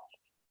cult-like.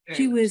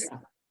 She was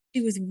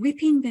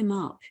whipping them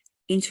up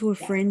into a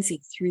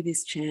frenzy through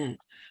this chant.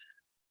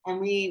 And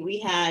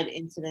we had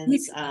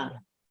incidents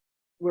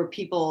where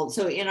people,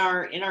 so in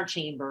our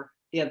chamber,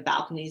 we have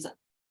balconies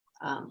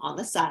on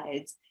the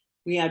sides.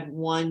 We had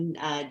one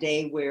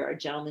day where a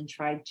gentleman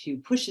tried to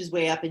push his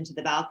way up into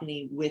the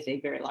balcony with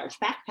a very large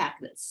backpack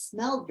that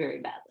smelled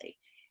very badly.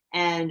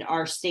 And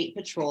our state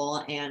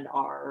patrol and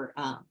our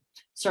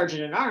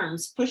sergeant at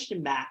arms pushed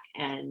him back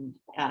and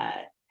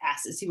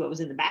asked to see what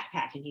was in the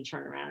backpack. And he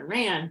turned around and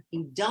ran.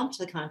 He dumped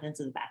the contents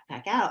of the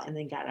backpack out and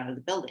then got out of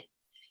the building.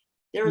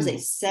 There was a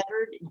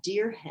severed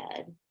deer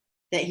head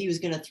that he was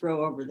going to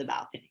throw over the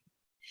balcony.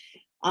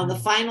 On the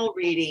final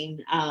reading,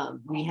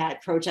 we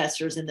had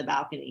protesters in the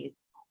balcony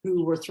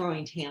who were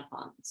throwing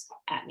tampons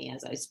at me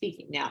as I was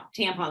speaking. Now,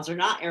 tampons are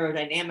not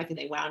aerodynamic and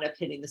they wound up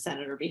hitting the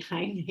senator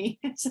behind me.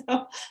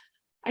 So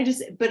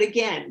but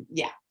again,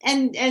 yeah.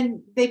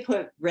 And they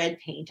put red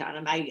paint on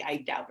them.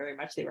 I doubt very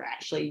much they were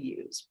actually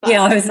used. But.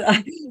 Yeah,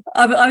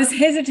 I was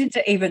hesitant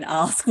to even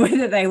ask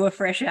whether they were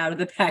fresh out of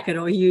the packet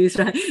or used.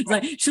 It's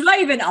like, should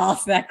I even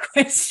ask that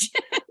question?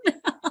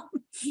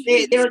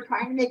 They were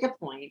trying to make a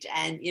point,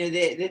 and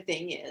the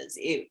thing is,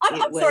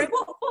 I'm sorry.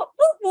 What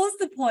was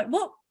the point?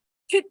 What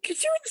could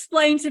you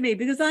explain to me?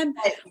 Because they could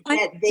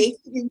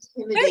intimidate.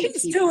 Maybe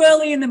it's people. Too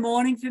early in the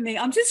morning for me.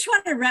 I'm just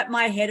trying to wrap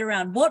my head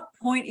around what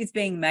point is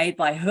being made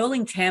by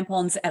hurling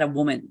tampons at a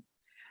woman.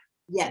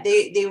 Yeah,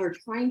 they were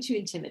trying to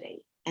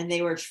intimidate, and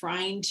they were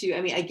trying to.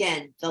 I mean,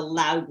 again, the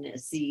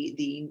loudness,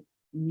 the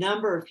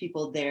number of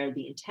people there,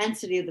 the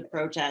intensity of the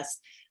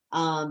protest.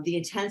 The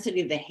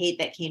intensity of the hate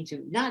that came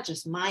to not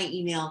just my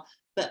email,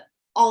 but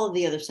all of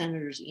the other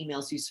senators'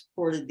 emails who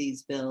supported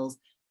these bills,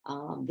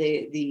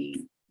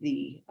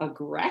 the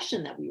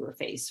aggression that we were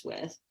faced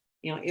with,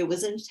 it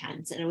was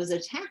intense, and it was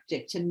a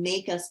tactic to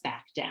make us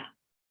back down.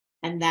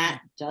 And that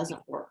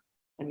doesn't work.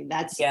 I mean,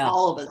 that's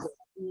all of us.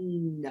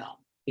 No.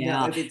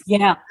 Yeah.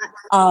 No,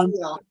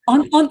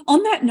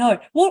 on that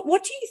note,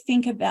 what do you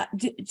think about,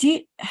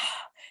 do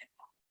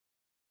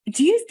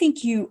you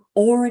think you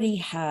already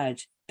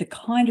had the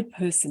kind of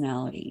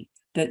personality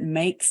that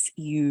makes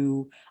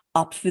you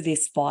up for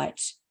this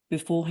fight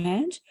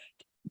beforehand?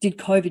 Did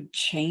COVID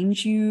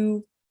change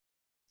you?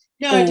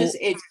 No, it just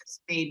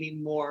made me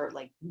more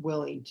like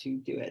willing to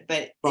do it.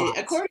 But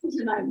according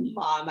to my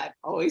mom, I've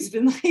always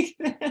been like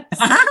this.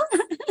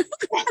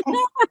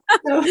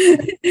 So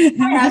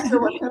I asked her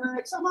one time, I'm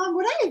like, so Mom,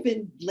 would I have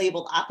been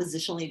labeled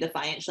oppositionally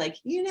defiant? She's like,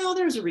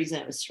 there's a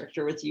reason I was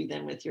stricter with you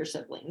than with your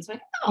siblings. I'm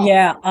like, oh.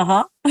 Yeah,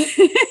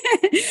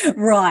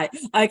 right.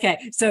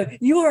 Okay. So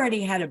you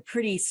already had a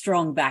pretty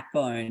strong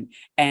backbone.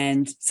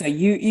 And so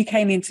you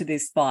came into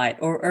this fight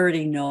or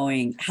already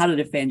knowing how to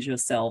defend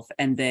yourself,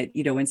 and that,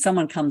 when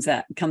someone comes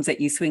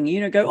at you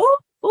swinging, go, oh,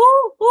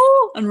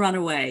 and run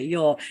away.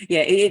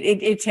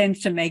 It tends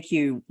to make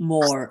you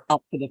more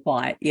up for the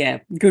fight. Yeah,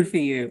 good for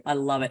you. I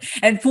love it.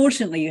 And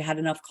fortunately, you had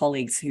enough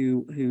colleagues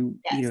who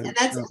and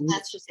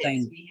that's just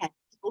it. We had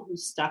people who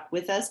stuck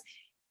with us,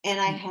 and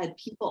I had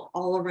people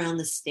all around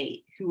the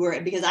state who were,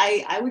 because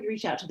I would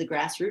reach out to the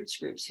grassroots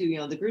groups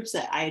who, the groups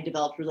that I had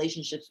developed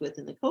relationships with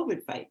in the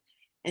COVID fight,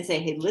 and say,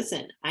 hey,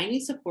 listen, I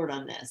need support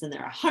on this, and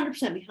they're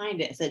 100%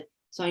 behind it. I said,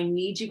 so I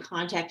need you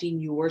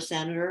contacting your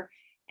senator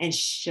and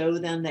show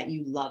them that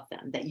you love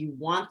them, that you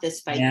want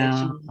this fight, that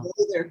you know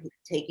they're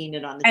taking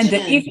it on the chin.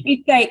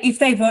 That if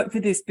they vote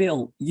for this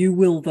bill, you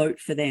will vote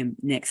for them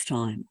next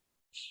time.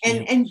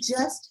 And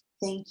just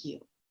thank you.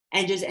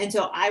 And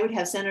so I would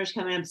have senators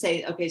come in and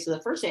say, okay, so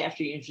the first day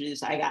after you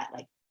introduce, I got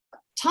like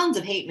tons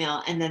of hate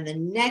mail. And then the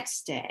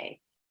next day,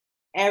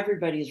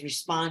 everybody is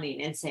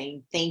responding and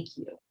saying, thank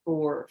you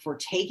for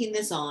taking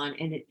this on.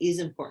 And it is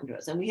important to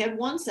us. And we had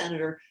one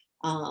senator,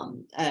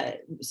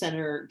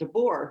 Senator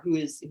DeBoer,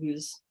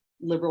 who's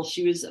liberal.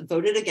 She was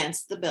voted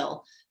against the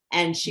bill,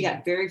 and she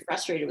got very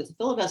frustrated with the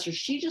filibuster.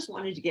 She just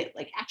wanted to get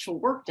like actual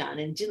work done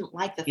and didn't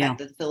like the fact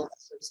that the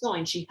filibuster was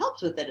going. She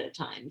helped with it at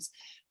times,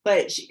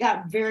 but she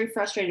got very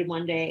frustrated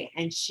one day,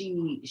 and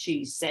she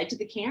said to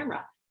the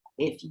camera,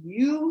 if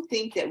you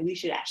think that we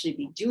should actually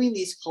be doing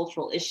these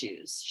cultural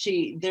issues,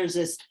 there's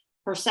this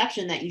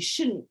perception that you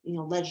shouldn't,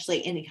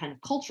 legislate any kind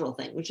of cultural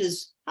thing, which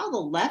is how the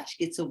left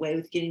gets away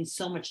with getting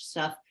so much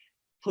stuff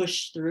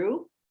pushed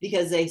through,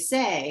 because they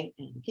say,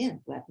 and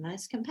again,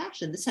 weaponized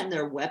compassion. This time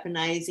they're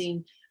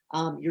weaponizing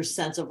your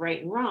sense of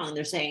right and wrong.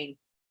 They're saying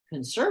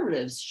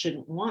conservatives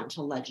shouldn't want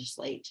to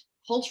legislate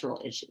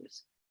cultural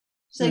issues.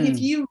 So like, if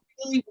you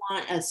really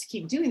want us to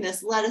keep doing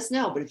this, let us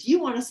know. But if you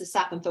want us to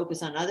stop and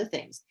focus on other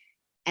things.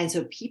 And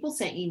so people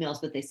sent emails,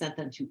 but they sent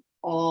them to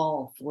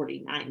all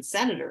 49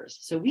 senators.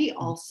 So we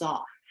all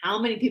saw how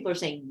many people are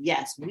saying,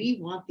 yes, we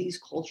want these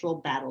cultural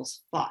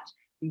battles fought.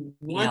 We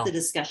want the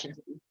discussion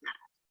to be had.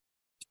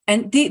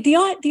 And the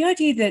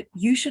idea that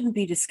you shouldn't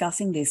be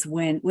discussing this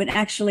when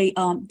actually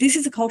this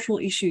is a cultural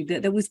issue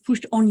that was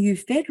pushed on you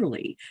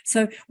federally.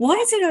 So why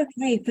is it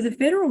okay for the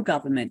federal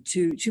government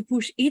to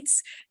push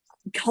its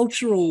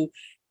cultural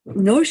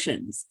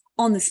notions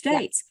on the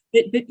states,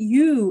 but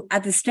you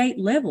at the state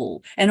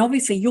level, and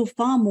obviously you're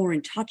far more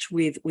in touch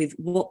with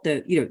what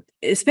the,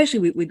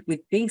 especially with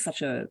being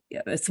such a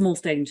small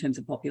state in terms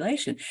of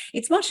population,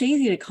 it's much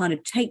easier to kind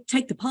of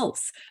take the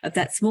pulse of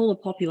that smaller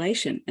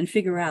population and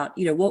figure out,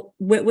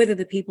 whether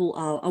the people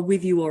are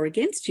with you or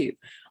against you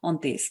on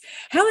this.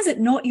 How is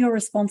it not your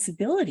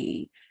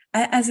responsibility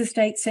as a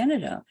state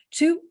senator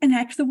to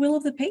enact the will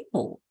of the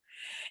people?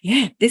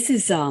 Yeah, this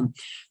is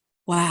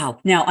Wow.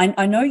 Now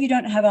I know you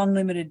don't have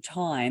unlimited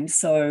time,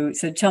 so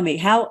tell me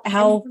how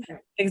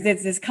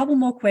there's a couple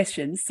more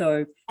questions.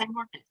 So 10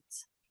 more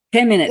minutes.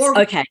 10 minutes. Or-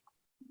 Okay.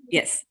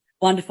 Yes.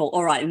 Wonderful.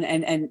 All right.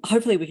 And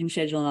hopefully we can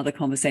schedule another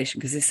conversation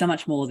because there's so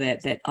much more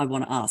that I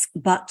want to ask.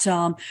 But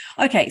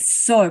okay,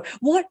 so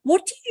what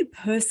do you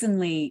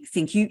personally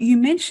think? You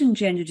mentioned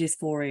gender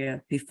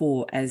dysphoria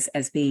before as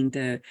being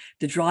the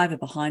driver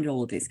behind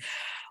all of this.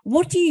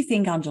 What do you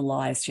think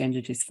underlies gender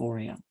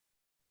dysphoria?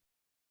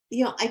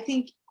 I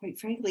think, quite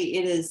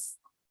frankly,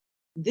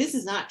 this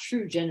is not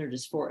true gender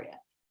dysphoria.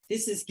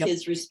 This is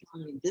kids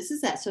responding. This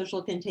is that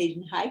social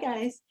contagion. Hi,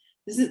 guys.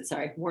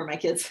 More of my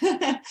kids.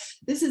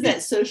 This is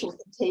that social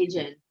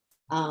contagion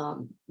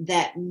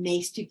that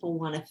makes people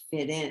want to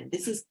fit in.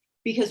 This is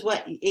because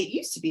what it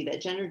used to be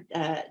that gender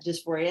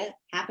dysphoria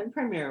happened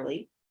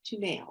primarily to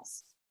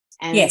males.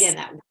 And yes, again,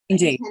 that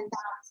indeed. 10,000.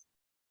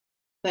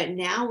 But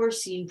now we're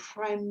seeing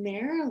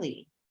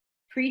primarily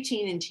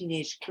preteen and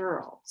teenage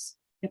girls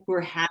who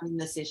are having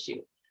this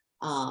issue,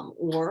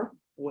 or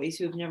boys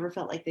who have never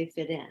felt like they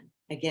fit in.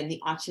 Again,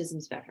 the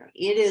autism spectrum.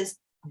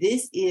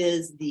 This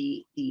is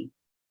the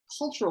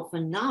cultural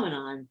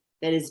phenomenon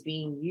that is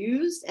being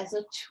used as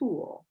a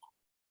tool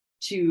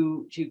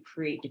to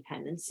create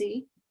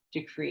dependency,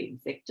 to create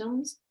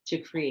victims, to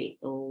create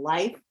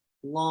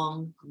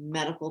lifelong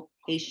medical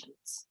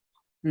patients,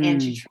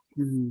 and to try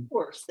to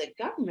force the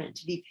government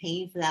to be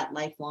paying for that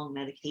lifelong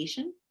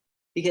medication.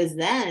 Because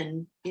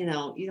then, you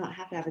don't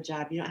have to have a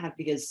job. You don't have,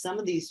 because some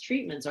of these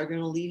treatments are going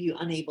to leave you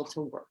unable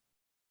to work.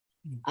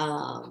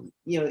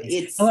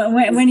 It's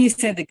when you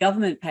said the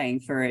government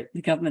paying for it,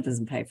 the government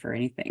doesn't pay for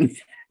anything.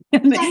 The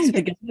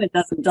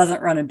government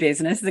doesn't run a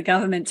business. The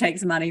government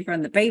takes money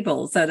from the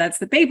people, so that's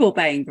the people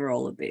paying for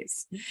all of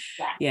this.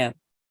 Yeah.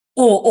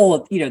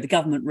 Or the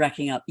government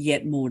racking up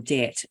yet more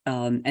debt.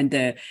 No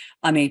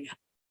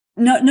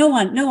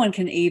one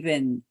can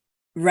even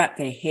wrap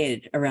their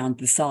head around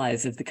the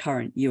size of the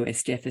current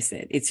US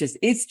deficit.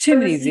 It's too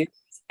many zeros,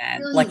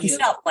 and like you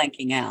start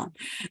blanking out.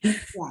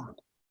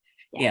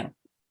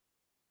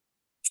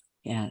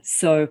 Yeah.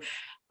 So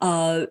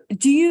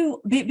do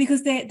you,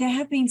 because there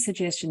have been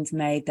suggestions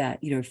made that,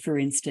 for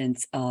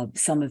instance,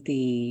 some of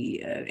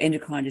the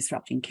endocrine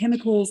disrupting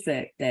chemicals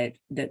that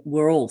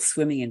we're all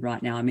swimming in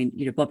right now. I mean,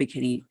 Bobby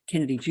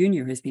Kennedy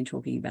Jr. has been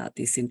talking about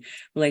this in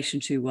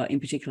relation to, in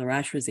particular,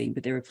 atrazine,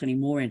 but there are plenty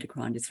more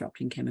endocrine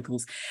disrupting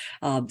chemicals.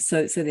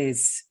 So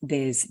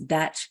there's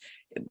that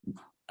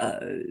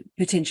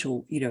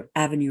potential,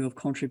 avenue of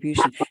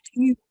contribution.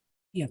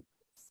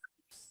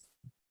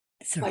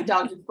 Sorry. My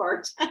dog just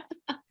barked.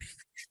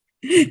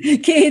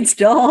 Kids,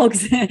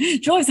 dogs,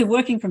 joys of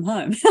working from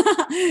home.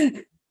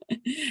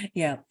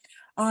 Yeah.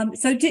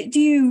 So do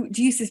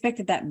you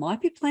suspect that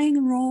might be playing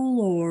a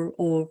role,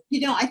 or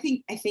I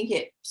think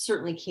it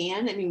certainly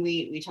can. I mean,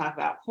 we talk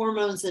about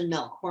hormones in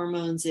milk,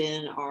 hormones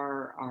in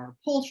our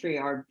poultry,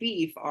 our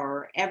beef,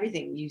 our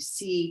everything. You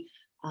see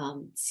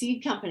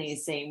seed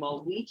companies saying,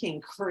 well, we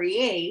can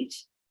create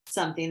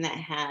something that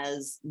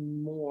has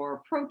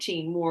more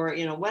protein, more,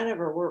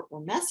 whatever. We're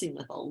messing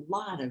with a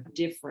lot of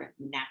different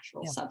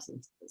natural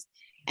substances.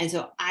 And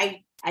so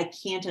I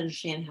can't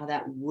understand how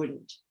that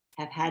wouldn't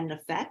have had an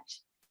effect.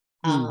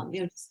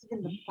 Just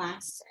even the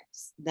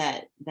plastics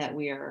that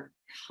we are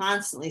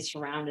constantly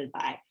surrounded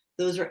by,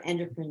 those are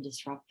endocrine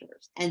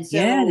disruptors. And so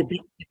the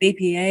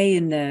BPA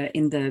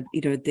in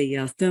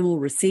the thermal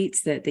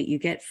receipts that you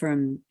get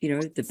from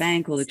the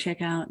bank or the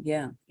checkout,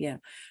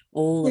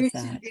 all of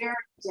that. There are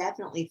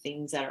definitely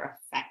things that are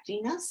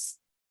affecting us.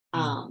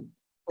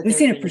 We've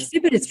seen a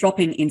precipitous drop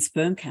in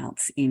sperm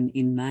counts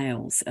in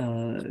males.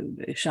 COVID,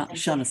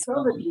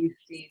 we've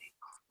seen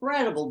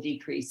incredible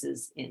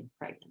decreases in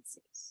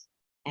pregnancies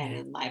and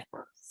in live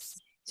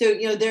births. So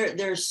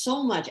there's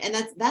so much, and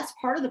that's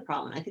part of the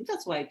problem. I think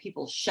that's why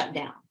people shut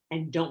down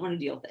and don't want to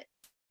deal with it,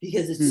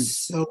 because it's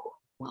so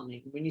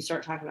overwhelming. When you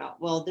start talking about,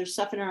 well, there's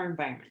stuff in our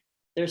environment,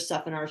 there's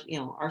stuff in our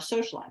our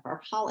social life,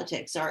 our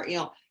politics, our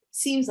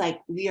seems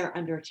like we are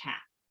under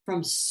attack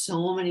from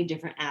so many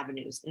different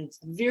avenues, and it's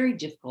very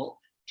difficult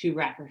to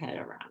wrap your head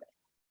around it.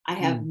 I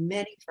have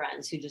many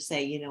friends who just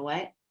say, you know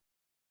what,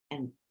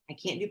 and I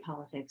can't do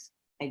politics.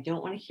 I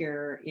don't want to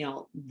hear,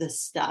 the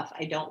stuff.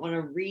 I don't want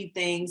to read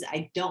things.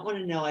 I don't want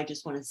to know. I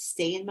just want to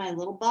stay in my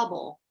little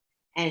bubble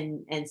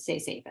and stay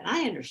safe. And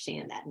I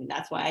understand that. I mean,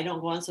 that's why I don't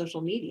go on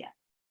social media.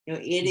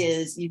 It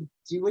is, you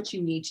do what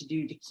you need to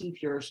do to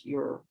keep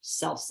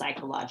yourself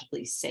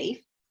psychologically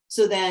safe.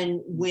 So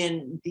then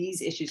when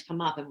these issues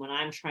come up, and when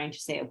I'm trying to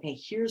say, okay,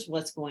 here's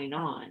what's going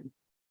on,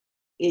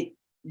 it's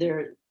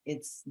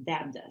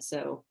DABDA.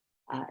 So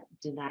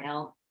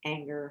denial,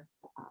 anger,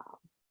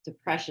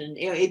 depression,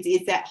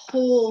 it's that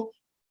whole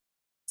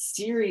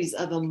series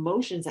of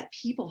emotions that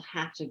people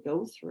have to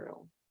go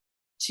through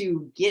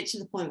to get to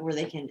the point where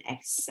they can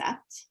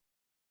accept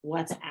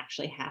what's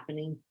actually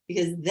happening,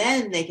 because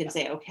then they can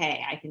say,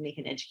 okay, I can make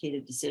an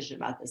educated decision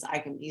about this. I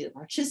can either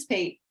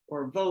participate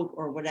or vote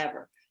or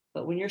whatever.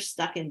 But when you're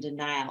stuck in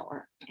denial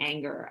or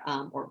anger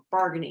or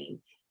bargaining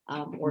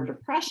or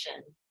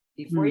depression,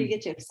 before you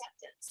get to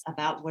acceptance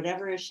about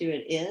whatever issue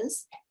it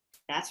is,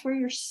 that's where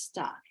you're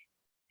stuck.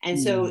 And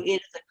so it is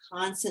a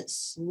constant,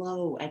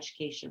 slow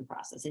education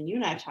process. And you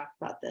and I have talked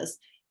about this,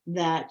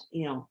 that,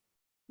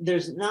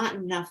 there's not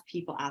enough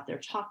people out there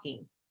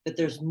talking, but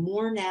there's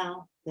more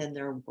now than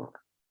there were.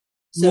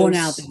 More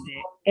now than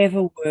there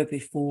ever were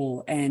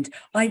before. And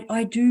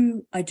I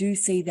do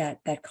see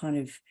that kind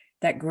of,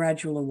 that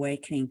gradual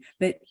awakening.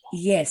 But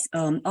yes, I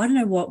don't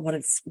know what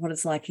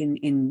it's like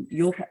in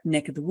your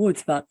neck of the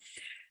woods, but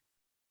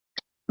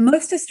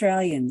most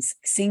Australians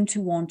seem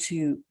to want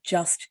to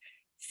just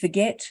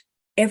forget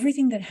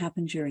everything that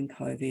happened during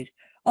COVID.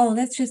 Oh,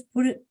 let's just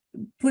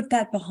put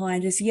that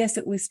behind us. Yes,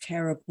 it was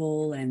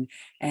terrible,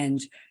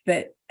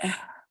 but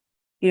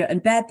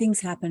and bad things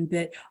happened,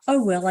 but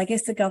oh well, I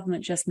guess the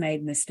government just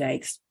made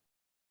mistakes.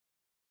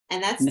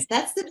 And that's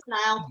the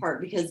denial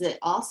part, because it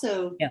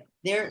also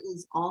there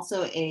is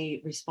also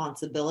a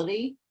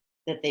responsibility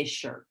that they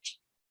shirked.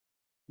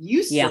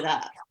 You stood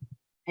up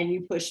and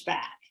you pushed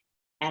back,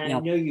 and I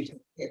know you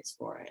took hits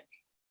for it.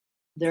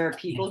 There are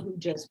people who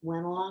just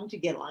went along to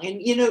get along,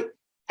 and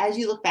as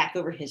you look back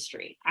over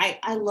history,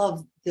 I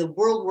love the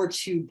World War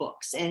II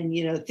books and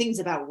things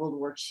about World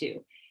War II,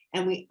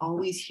 and we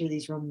always hear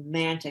these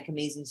romantic,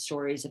 amazing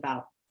stories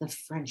about the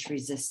French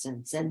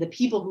resistance and the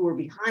people who were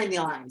behind the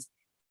lines.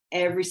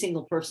 Every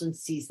single person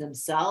sees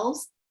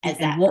themselves as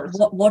that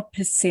person. What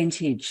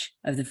percentage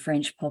of the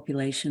French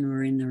population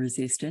were in the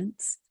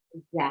resistance?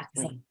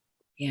 Exactly.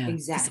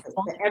 Exactly.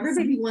 But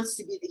everybody wants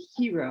to be the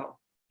hero,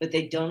 but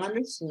they don't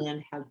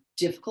understand how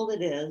difficult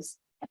it is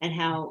and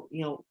how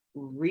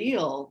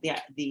real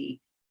the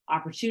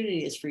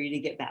opportunity is for you to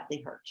get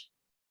badly hurt.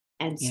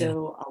 And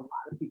so a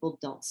lot of people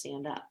don't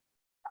stand up.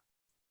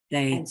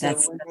 When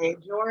they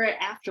ignore it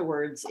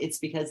afterwards, it's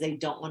because they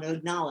don't want to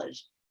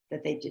acknowledge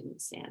that they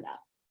didn't stand up.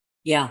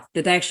 Yeah,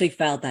 that they actually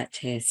failed that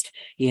test.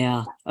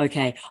 Yeah.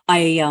 Okay.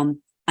 I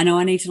know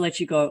I need to let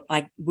you go.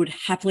 I would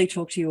happily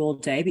talk to you all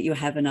day, but you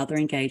have another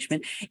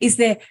engagement. Is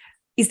there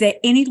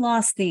any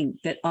last thing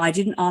that I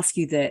didn't ask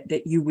you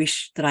that you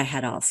wish that I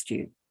had asked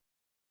you?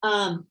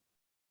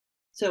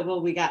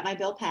 We got my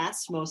bill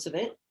passed, most of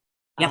it.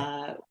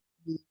 Yep.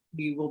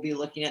 We will be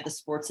looking at the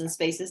sports and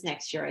spaces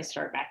next year. I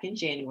start back in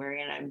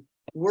January, and I'm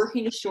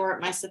working to shore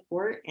up my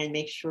support and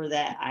make sure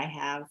that I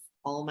have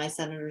all of my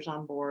senators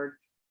on board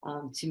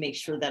to make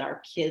sure that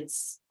our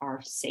kids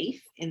are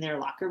safe in their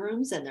locker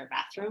rooms and their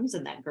bathrooms,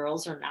 and that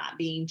girls are not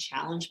being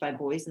challenged by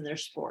boys in their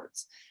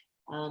sports.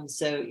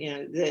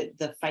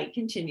 The fight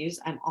continues.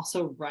 I'm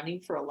also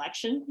running for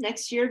election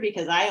next year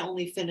because I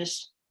only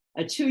finished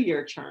a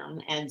 2-year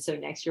term. And so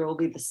next year will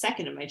be the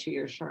second of my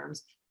 2-year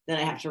terms. Then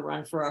I have to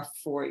run for a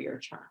 4-year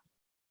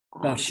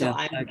term. So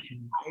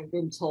I've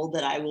been told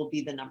that I will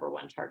be the number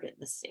one target in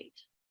the state.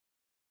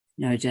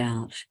 No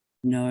doubt.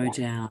 No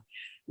doubt.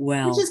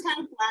 Well, which is kind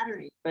of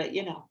flattering, but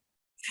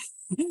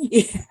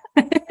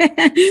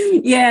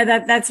yeah,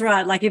 that's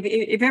right. Like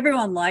if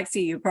everyone likes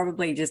you, you're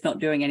probably just not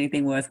doing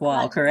anything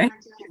worthwhile,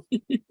 correct?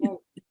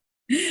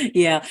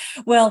 Yeah.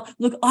 Well,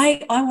 look,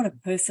 I want to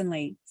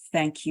personally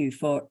thank you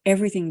for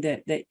everything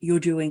that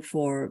you're doing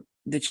for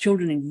the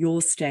children in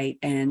your state.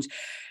 And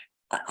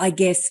I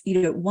guess,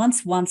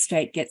 once one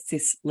state gets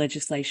this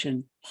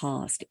legislation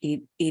passed,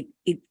 it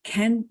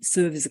can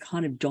serve as a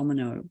kind of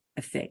domino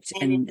effect.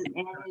 And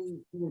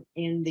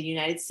in the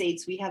United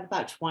States, we have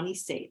about 20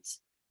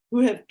 states who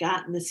have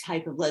gotten this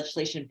type of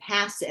legislation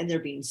passed, and they're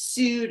being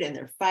sued and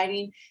they're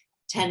fighting.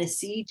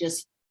 Tennessee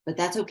but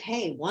that's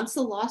okay. Once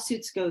the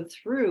lawsuits go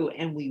through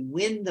and we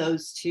win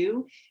those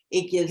two,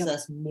 it gives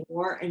us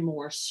more and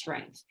more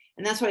strength.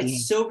 And that's why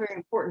it's so very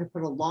important to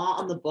put a law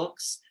on the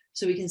books,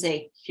 so we can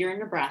say, here in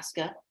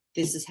Nebraska,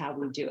 this is how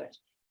we do it.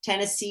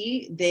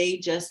 Tennessee, they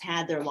just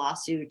had their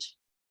lawsuit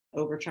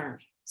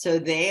overturned. So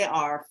they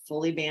are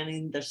fully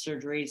banning the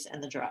surgeries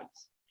and the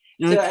drugs.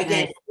 Okay. So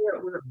again,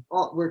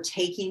 we're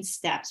taking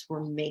steps.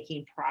 We're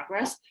making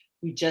progress.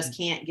 We just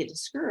can't get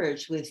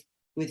discouraged with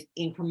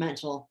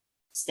incremental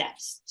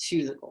steps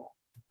to the goal.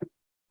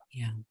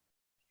 Yeah.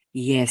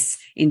 Yes,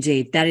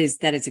 indeed. That is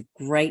a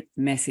great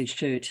message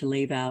to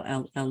leave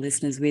our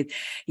listeners with.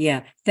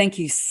 Yeah. Thank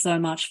you so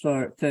much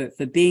for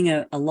being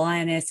a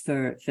lioness,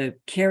 for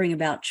caring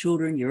about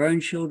children, your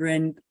own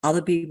children,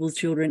 other people's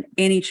children,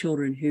 any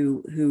children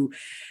who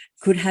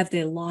could have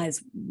their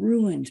lives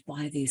ruined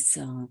by these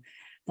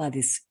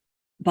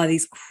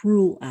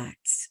cruel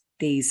acts,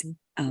 these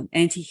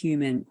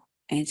anti-human,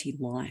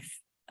 anti-life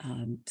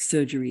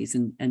surgeries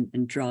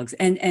and drugs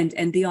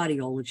and the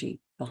ideology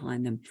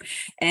behind them.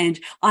 And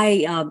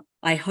I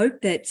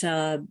hope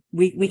that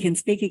we can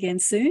speak again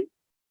soon.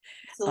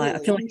 I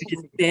feel like we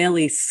just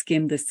barely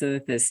skimmed the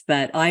surface,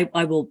 but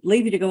I will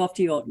leave you to go off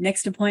to your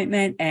next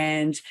appointment.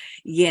 And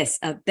yes,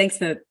 thanks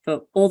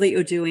for all that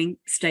you're doing.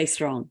 Stay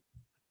strong.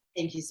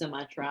 Thank you so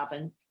much,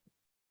 Robin.